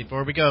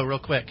 Before we go, real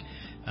quick,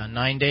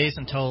 9 days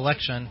until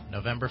election,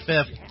 November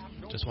 5th.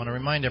 Just want to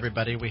remind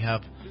everybody we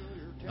have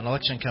an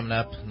election coming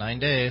up. 9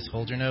 days.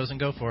 Hold your nose and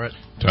go for it.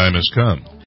 Time has come.